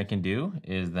best thing I can do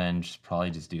is then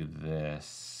probably just do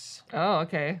this. Oh,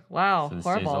 okay. Wow, So this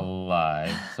horrible. stays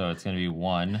alive. So it's going to be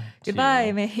 1, 2.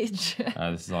 Goodbye, mage.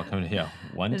 This is all coming to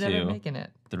 1, They're never 2, making it.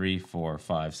 3, 4,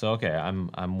 5. So okay,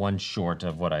 I'm 1 short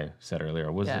of what I said earlier.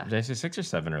 Did I say 6 or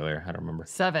 7 earlier? I don't remember.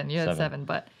 7. You had 7. 7,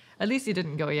 but at least you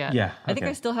didn't go yet. Yeah, I think okay.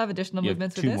 I still have additional You have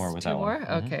movements 2 with this. more with 2 that more?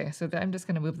 one. Mhm. Okay, so I'm just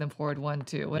going to move them forward 1,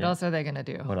 2. What Yeah. else are they going to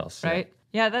do? What else? Right?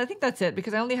 Yeah, I think that's it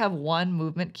because I only have 1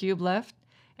 movement cube left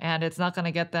and it's not going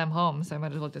to get them home, so I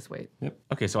might as well just wait. Yep.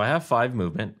 Okay, so I have 5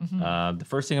 movement. Mm-hmm. The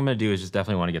first thing I'm going to do is just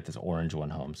definitely want to get this orange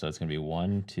one home. So it's going to be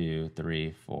 1, 2,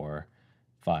 3, 4,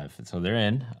 5. So they're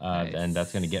in, and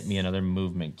that's going to get me another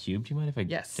movement cube. Do you mind if I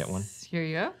Yes. get one? Here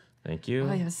you go. Thank you.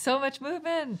 Oh, you have so much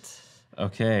movement.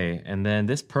 Okay, and then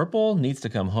this purple needs to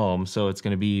come home, so it's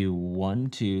going to be 1,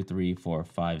 2, 3, 4,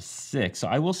 5, 6. So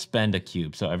I will spend a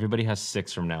cube. So everybody has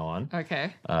 6 from now on.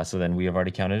 Okay. So then we have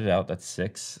already counted it out. That's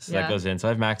 6. So Yeah. that goes in. So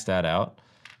I've maxed that out.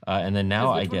 And then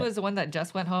now I Which one get was the one that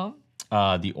just went home?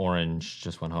 the orange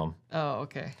just went home. Oh,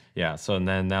 okay. Yeah, so and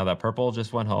then now that purple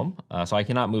just went home. So I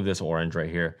cannot move this orange right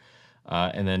here.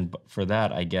 And then for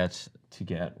that, I get to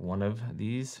get one of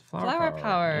these flower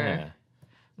power. Yeah.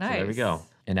 Nice. So there we go.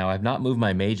 And now I've not moved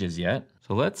my mages yet.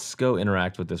 So let's go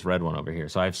interact with this red one over here.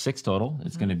 So I have 6 total.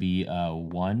 It's going to be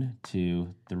 1,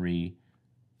 2, 3,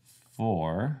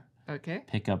 4. Okay.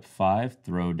 Pick up 5,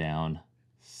 throw down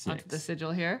 6. Onto the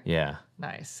sigil here. Yeah.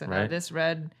 Nice. So Right. now this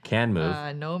red Can move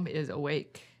gnome is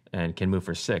awake. and can move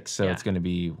for 6. So Yeah. it's going to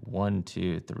be 1,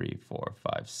 2, 3, 4,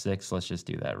 5, 6. Let's just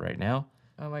do that right now.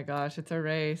 Oh my gosh, it's a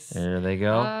race. There they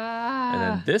go. And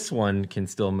then this one can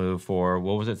still move for,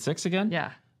 what was it, 6 again?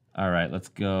 Yeah. All right, let's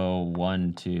go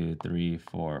 1, 2, 3,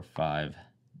 4, 5,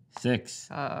 6.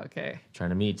 Oh, okay. Trying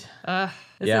to meet.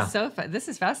 This Yeah. is so this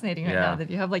is fascinating right Yeah. now that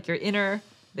you have like your inner,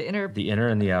 the inner, The inner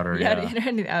and the outer. yeah, Yeah, the inner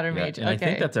and the outer Yeah, mage. and Okay. I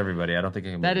think that's everybody. I don't think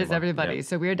I can That move is them up. everybody. Yeah.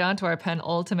 So we're down to our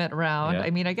penultimate round. Yeah.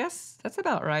 I mean, I guess that's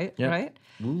about right, Yeah. right?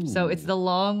 Ooh. So it's the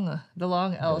long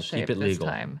L keep shape it this legal.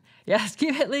 time. Yes,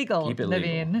 keep it legal. Keep it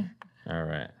Naveen. legal. All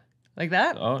right. Like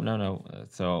that? Oh, no.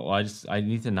 So I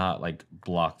need to not like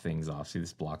block things off. See,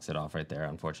 this blocks it off right there,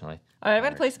 unfortunately. All right, I'm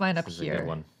gonna place mine up This is a here. good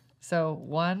one. So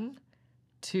 1,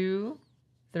 2,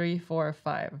 3, 4,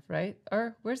 5, right?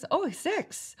 Or where's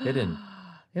 6? Hidden.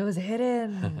 It was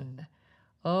hidden.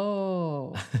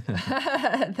 Oh,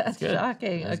 that's good.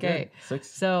 shocking. That's Okay, good. 6.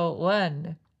 so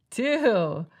 1,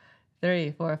 2,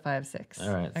 3, 4, 5, 6.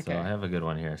 All right, Okay. so I have a good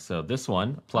one here. So this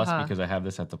one, plus Uh-huh. because I have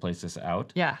this, I have to place this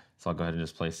out. Yeah. So I'll go ahead and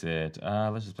just place it.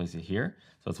 Let's just place it here.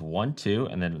 So it's 1, 2,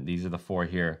 and then these are the 4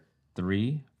 here.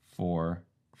 3, 4,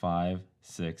 5,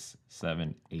 6,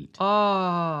 7, 8.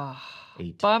 Oh,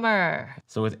 8. bummer.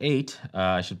 So with 8,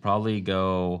 I should probably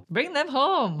go. Bring them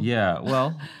home. Yeah,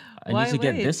 well, I Why need to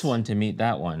get this wait? one to meet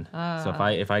that one. So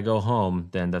if I go home,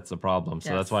 then that's the problem.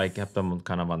 So that's why I kept them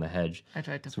kind of on the hedge. I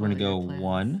tried to. So we're gonna follow go your plans.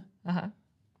 1, Uh-huh.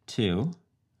 2,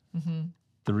 Mm-hmm.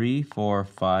 3, 4,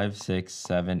 5, 6,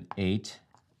 7, 8,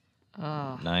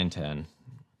 Oh, 9, 10.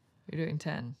 you're doing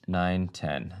 10. 9,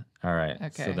 10. All right.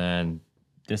 Okay. So then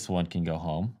this one can go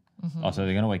home. Also,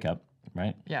 they're going to wake up,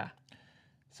 right? Yeah.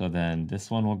 So then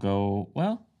this one will go,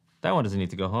 well, that one doesn't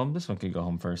need to go home. This one can go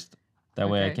home first. That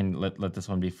way I Okay. can let this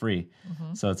one be free.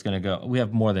 So it's going to go, we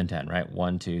have more than 10, right?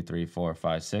 1, 2, 3, 4,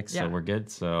 5, 6. Yeah. So we're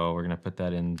good. So we're going to put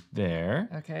that in there.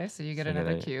 Okay, so you get So I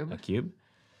another a cube. cube.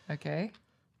 Okay.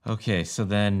 Okay, so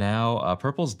then now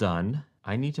purple's done.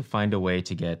 I need to find a way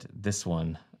to get this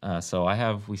one. So I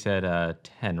have, we said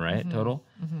 10, right, total?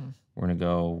 We're going to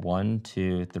go 1,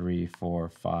 2, 3, 4,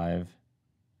 5,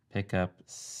 pick up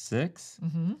 6,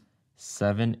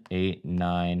 7, 8,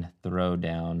 9, throw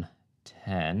down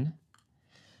 10.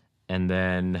 And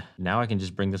then now I can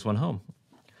just bring this one home.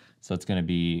 So it's going to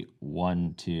be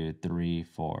 1, 2, 3,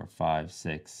 4, 5,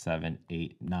 6, 7,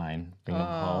 8, 9. Bring them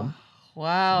home.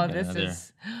 Wow, Get this another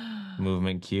is.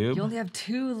 movement cube. You only have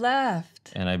 2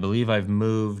 left. And I believe I've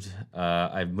moved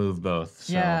both.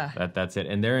 So Yeah. that's it.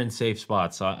 And they're in safe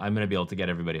spots, so I'm going to be able to get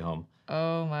everybody home.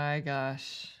 Oh my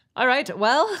gosh. All right,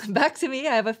 well, back to me.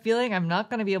 I have a feeling I'm not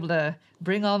going to be able to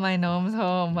bring all my gnomes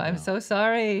home. I'm so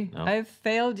sorry. No. I've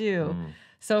failed you.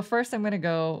 So first I'm going to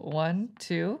go 1,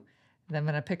 2, then I'm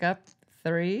going to pick up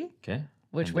 3, Okay.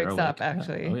 which And they're wakes up awake.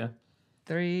 actually. Oh, yeah.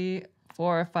 3,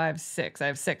 4, 5, 6. I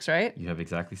have 6, right? You have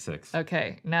exactly 6.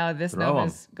 Okay, now this Throw gnome 'em.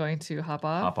 is going to hop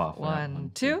off. Hop off.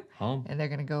 1, 2, Home. and they're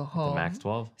going to go The home. max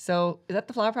 12. So is that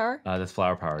the flower power? That's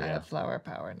flower power, I yeah. have flower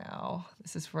power now.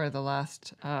 This is for the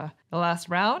last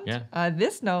round. Yeah.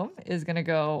 This gnome is gonna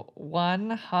go 1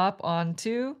 hop on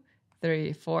 2,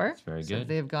 3, 4. That's very so good.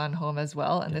 they've gone home as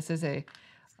well, and this is a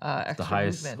extra The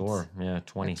highest movement, score. Yeah,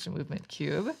 20. extra movement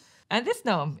cube. And this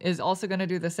gnome is also gonna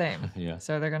do the same. Yeah.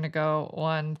 So they're gonna go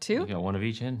 1, 2. You got one of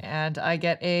each in. And I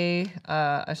get a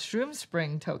shroom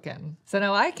spring token. So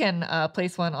now I can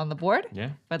place one on the board. Yeah.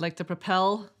 If I'd like to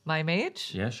propel my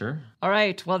mage. Yeah, sure. All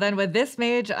right. Well, then with this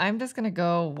mage, I'm just going to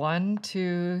go 1,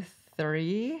 2,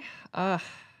 3.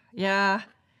 Yeah.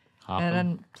 Hop and 'em.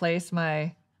 then place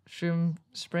my shroom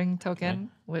spring token,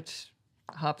 which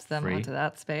hops them Free. onto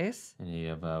that space. And you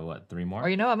have, 3 more? Or,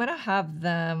 I'm going to have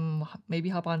them maybe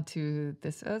hop onto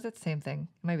this. Oh, is it the same thing?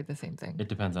 It might be the same thing. It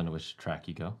depends on which track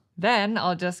you go. Then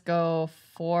I'll just go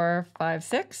 4, 5,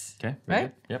 6. Okay. very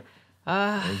Right? good. Yep.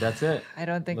 I think that's it. I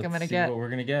don't think I'm Let's gonna see get what we're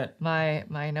gonna get.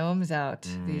 my gnomes out.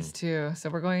 These two. So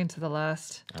we're going to the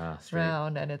last Straight.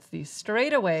 round, and it's the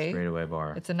straightaway. Straightaway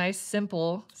bar. It's a nice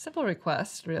simple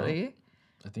request, really.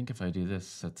 I think if I do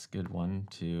this, that's good. 1,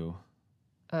 2,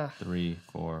 3,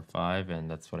 4, 5, and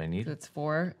that's what I need. It's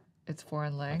 4. It's 4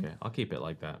 in length. Okay, I'll keep it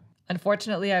like that.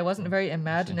 Unfortunately, I wasn't very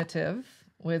imaginative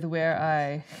with where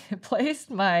I placed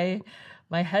my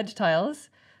hedge tiles.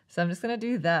 So I'm just going to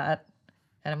do that.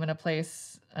 And I'm going to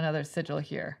place another sigil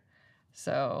here.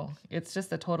 So it's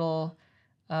just a total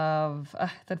of,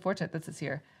 it's unfortunate this is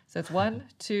here. So it's 1,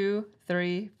 2,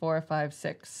 3, 4, 5,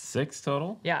 6. 6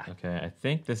 total? Yeah. Okay, I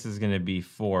think this is going to be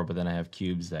 4, but then I have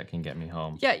cubes that can get me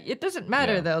home. Yeah, it doesn't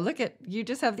matter though. Look at, you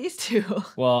just have these two.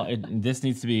 Well, this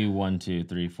needs to be 1, 2,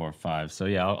 3, 4, 5. So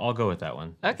yeah, I'll go with that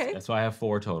one. Okay. That's why I have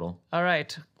 4 total. All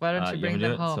right. Why don't you bring want me to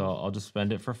them do it? home? So I'll just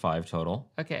spend it for 5 total.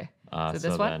 Okay. So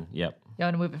this one? Then, yep. You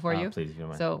want to move it for you? Please, if you don't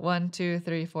mind. So 1, 2,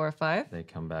 3, 4, 5. They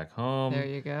come back home. There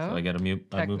you go. So I get a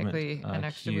Technically movement, an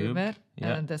extra cube. movement. Yep.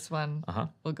 And then this one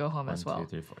will go home as well. 1, 2,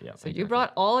 3, 4. Yeah. So you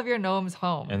brought all of your gnomes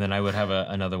home. And then I would have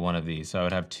another one of these. So I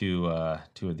would have two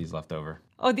of these left over.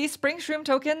 Oh, these spring shroom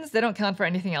tokens, they don't count for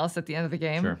anything else at the end of the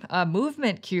game. Sure.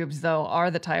 Movement cubes, though, are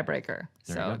the tiebreaker. There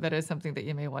you So go. that is something that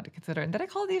you may want to consider. And did I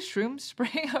call these shrooms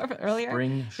spring earlier?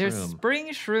 Spring They're shroom. spring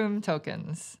shroom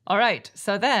tokens. All right.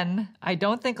 So then I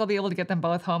don't think I'll be able to get them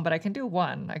both home, but I can do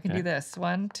one. I can do this.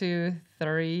 1, 2,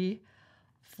 3,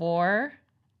 4.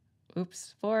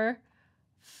 Oops. 4,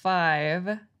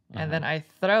 5. And then I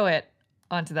throw it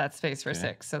onto that space for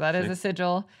 6. So that is a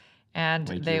sigil. And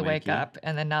they wake up,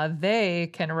 and then now they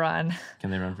can run. Can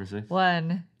they run for 6?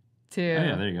 1, 2. Oh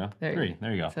yeah, there you go. 3.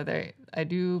 There you go. So I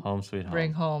do Home sweet home.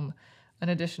 bring home an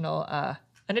additional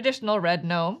red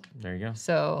gnome. There you go.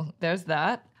 So there's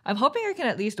that. I'm hoping I can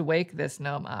at least wake this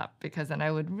gnome up, because then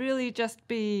I would really just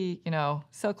be,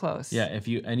 so close. Yeah, if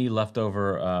any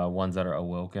leftover ones that are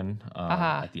awoken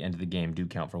at the end of the game do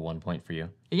count for 1 point for you.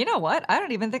 You know what? I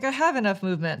don't even think I have enough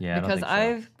movement, Yeah, because I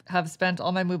don't think so. I have spent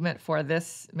all my movement for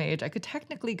this mage. I could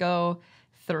technically go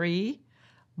 3,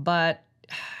 but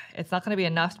it's not going to be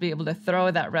enough to be able to throw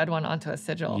that red one onto a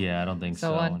sigil. Yeah, I don't think so.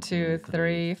 So 1, 2,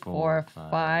 3, 4,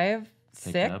 5,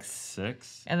 Pick up 6.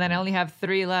 6. And then I only have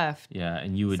 3 left. Yeah,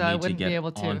 and you would So I need to wouldn't be get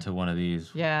able to. onto one of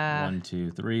these. Yeah. 1,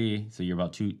 2, 3. So you're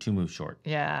about two moves short.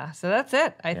 Yeah, so that's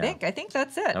it. I think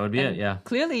that's it. That would be And it, yeah.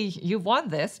 Clearly, you've won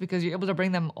this because you're able to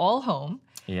bring them all home.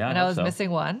 Yeah, And I was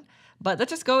missing one. But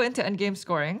let's just go into endgame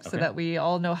scoring so that we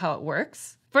all know how it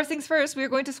works. First things first, we are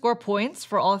going to score points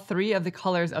for all 3 of the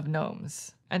colors of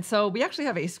gnomes. And so we actually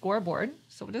have a scoreboard.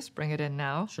 So we'll just bring it in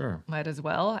now. Sure. Might as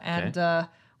well. And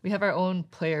we have our own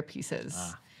player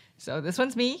pieces. So this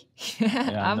one's me.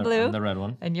 I'm blue. I'm the red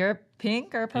one. And you're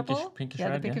pink or purple? Pinkish yeah,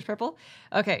 red, the pinkish purple.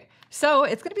 Okay, so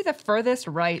it's going to be the furthest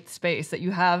right space that you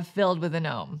have filled with a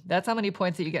gnome. That's how many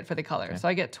points that you get for the color. Okay. So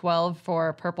I get 12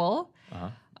 for purple.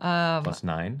 Plus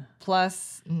 9.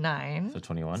 Plus 9. So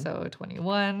 21. So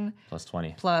 21. Plus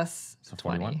 20. Plus so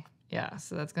 20. 41. Yeah,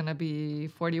 so that's going to be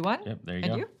 41. Yep, there you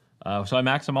and go. You? So I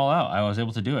maxed them all out. I was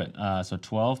able to do it. So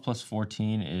 12 plus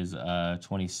 14 is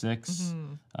 26.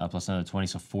 Plus another 20,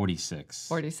 so 46.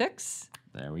 46.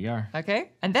 There we are.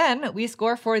 Okay. And then we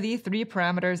score for the 3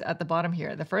 parameters at the bottom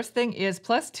here. The first thing is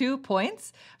plus 2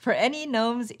 points for any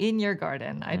gnomes in your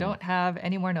garden. I don't have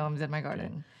any more gnomes in my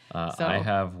garden. So I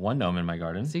have 1 gnome in my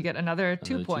garden. So you get another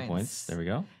 2 points. 2 points. There we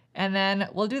go. And then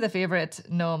we'll do the favorite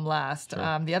gnome last.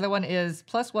 Sure. The other one is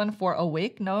plus 1 for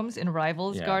awake gnomes in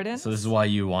rivals' gardens. So this is why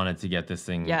you wanted to get this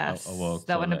thing awoke.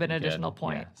 That wouldn't have been an additional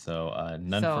point. Yeah. So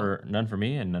none for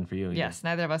me and none for you. Yes,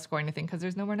 neither of us score anything because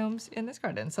there's no more gnomes in this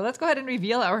garden. So let's go ahead and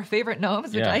reveal our favorite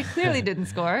gnomes, which I clearly didn't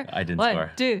score. I didn't score. 1,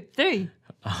 2, 3.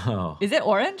 Oh. Is it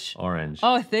orange? Orange.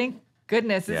 Oh, thank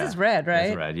goodness. This is red, right?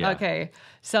 It's red, yeah. Okay.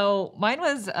 So mine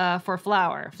was for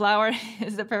flower. Flower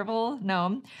is the purple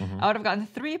gnome. I would have gotten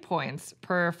 3 points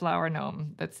per flower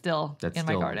gnome that's still in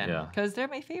my garden because they're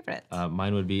my favorite.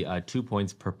 Mine would be 2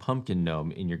 points per pumpkin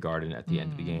gnome in your garden at the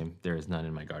end of the game. There is none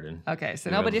in my garden. Okay, so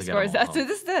nobody scores that. So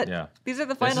this is it. Yeah. These are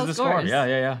the final this is the scores. Score.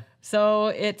 Yeah. So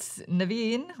it's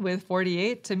Naveen with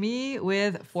 48 to me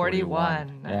with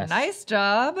 41. Yes. Nice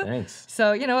job. Thanks.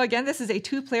 So, again, this is a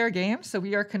 2-player game. So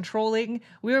we are controlling,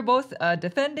 we are both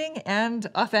defending and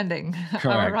offending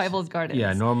our rivals' gardens.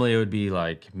 Yeah, normally it would be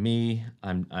like me,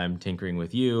 I'm tinkering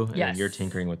with you, and then you're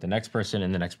tinkering with the next person,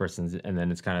 and the next person's, and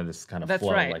then it's kind of this kind of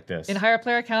flow like this. In higher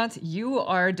player counts, you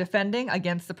are defending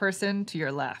against the person to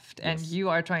your left, and you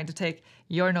are trying to take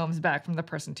your gnomes back from the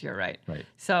person to your right. Right.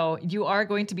 So you are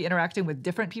going to be interacting with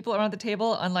different people around the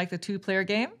table, unlike the 2-player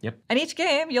game. Yep. And each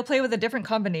game, you'll play with a different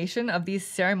combination of these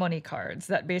ceremony cards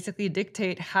that basically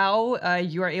dictate how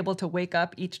you are able to wake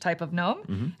up each type of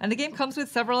gnome. And the game comes with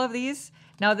several of these.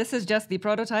 Now, this is just the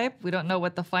prototype. We don't know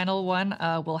what the final one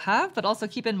will have, but also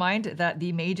keep in mind that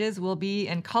the mages will be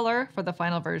in color for the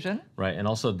final version. Right, and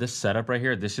also this setup right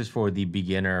here, this is for the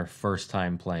beginner first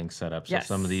time playing setup. So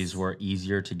some of these were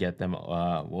easier to get them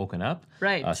woken up.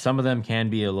 Right. Some of them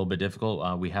can be a little bit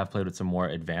difficult. We have played with some more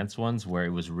advanced ones where it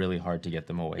was really hard to get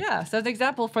them awake. Yeah, so as an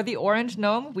example, for the orange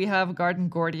gnome, we have Garden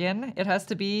Gordian. It has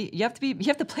to be, you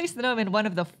have to place the gnome in one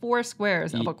of the 4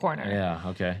 squares of a corner. Yeah,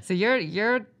 okay. So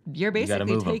you're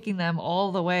basically taking them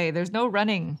all the way. There's no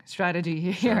running strategy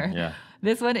here. Sure, yeah.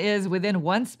 This one is within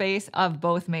one space of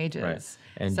both mages. Right.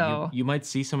 And so you might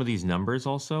see some of these numbers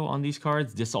also on these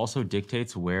cards. This also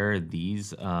dictates where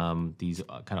these kind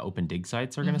of open dig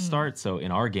sites are going to start. So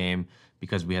in our game,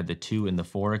 because we had the 2 and the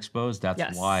 4 exposed,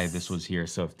 that's why this was here.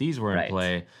 So if these were in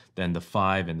play, then the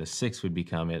 5 and the 6 would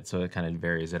become it. So it kind of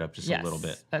varies it up just a little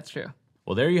bit. That's true.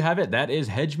 Well, there you have it. That is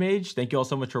Hedge Mage. Thank you all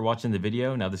so much for watching the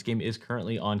video. Now, this game is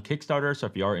currently on Kickstarter, so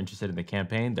if you are interested in the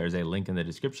campaign, there's a link in the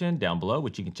description down below,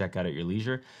 which you can check out at your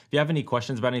leisure. If you have any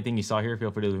questions about anything you saw here,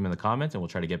 feel free to leave them in the comments, and we'll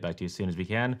try to get back to you as soon as we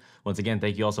can. Once again,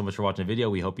 thank you all so much for watching the video.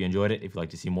 We hope you enjoyed it. If you'd like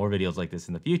to see more videos like this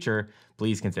in the future,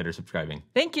 please consider subscribing.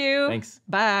 Thank you. Thanks.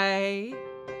 Bye.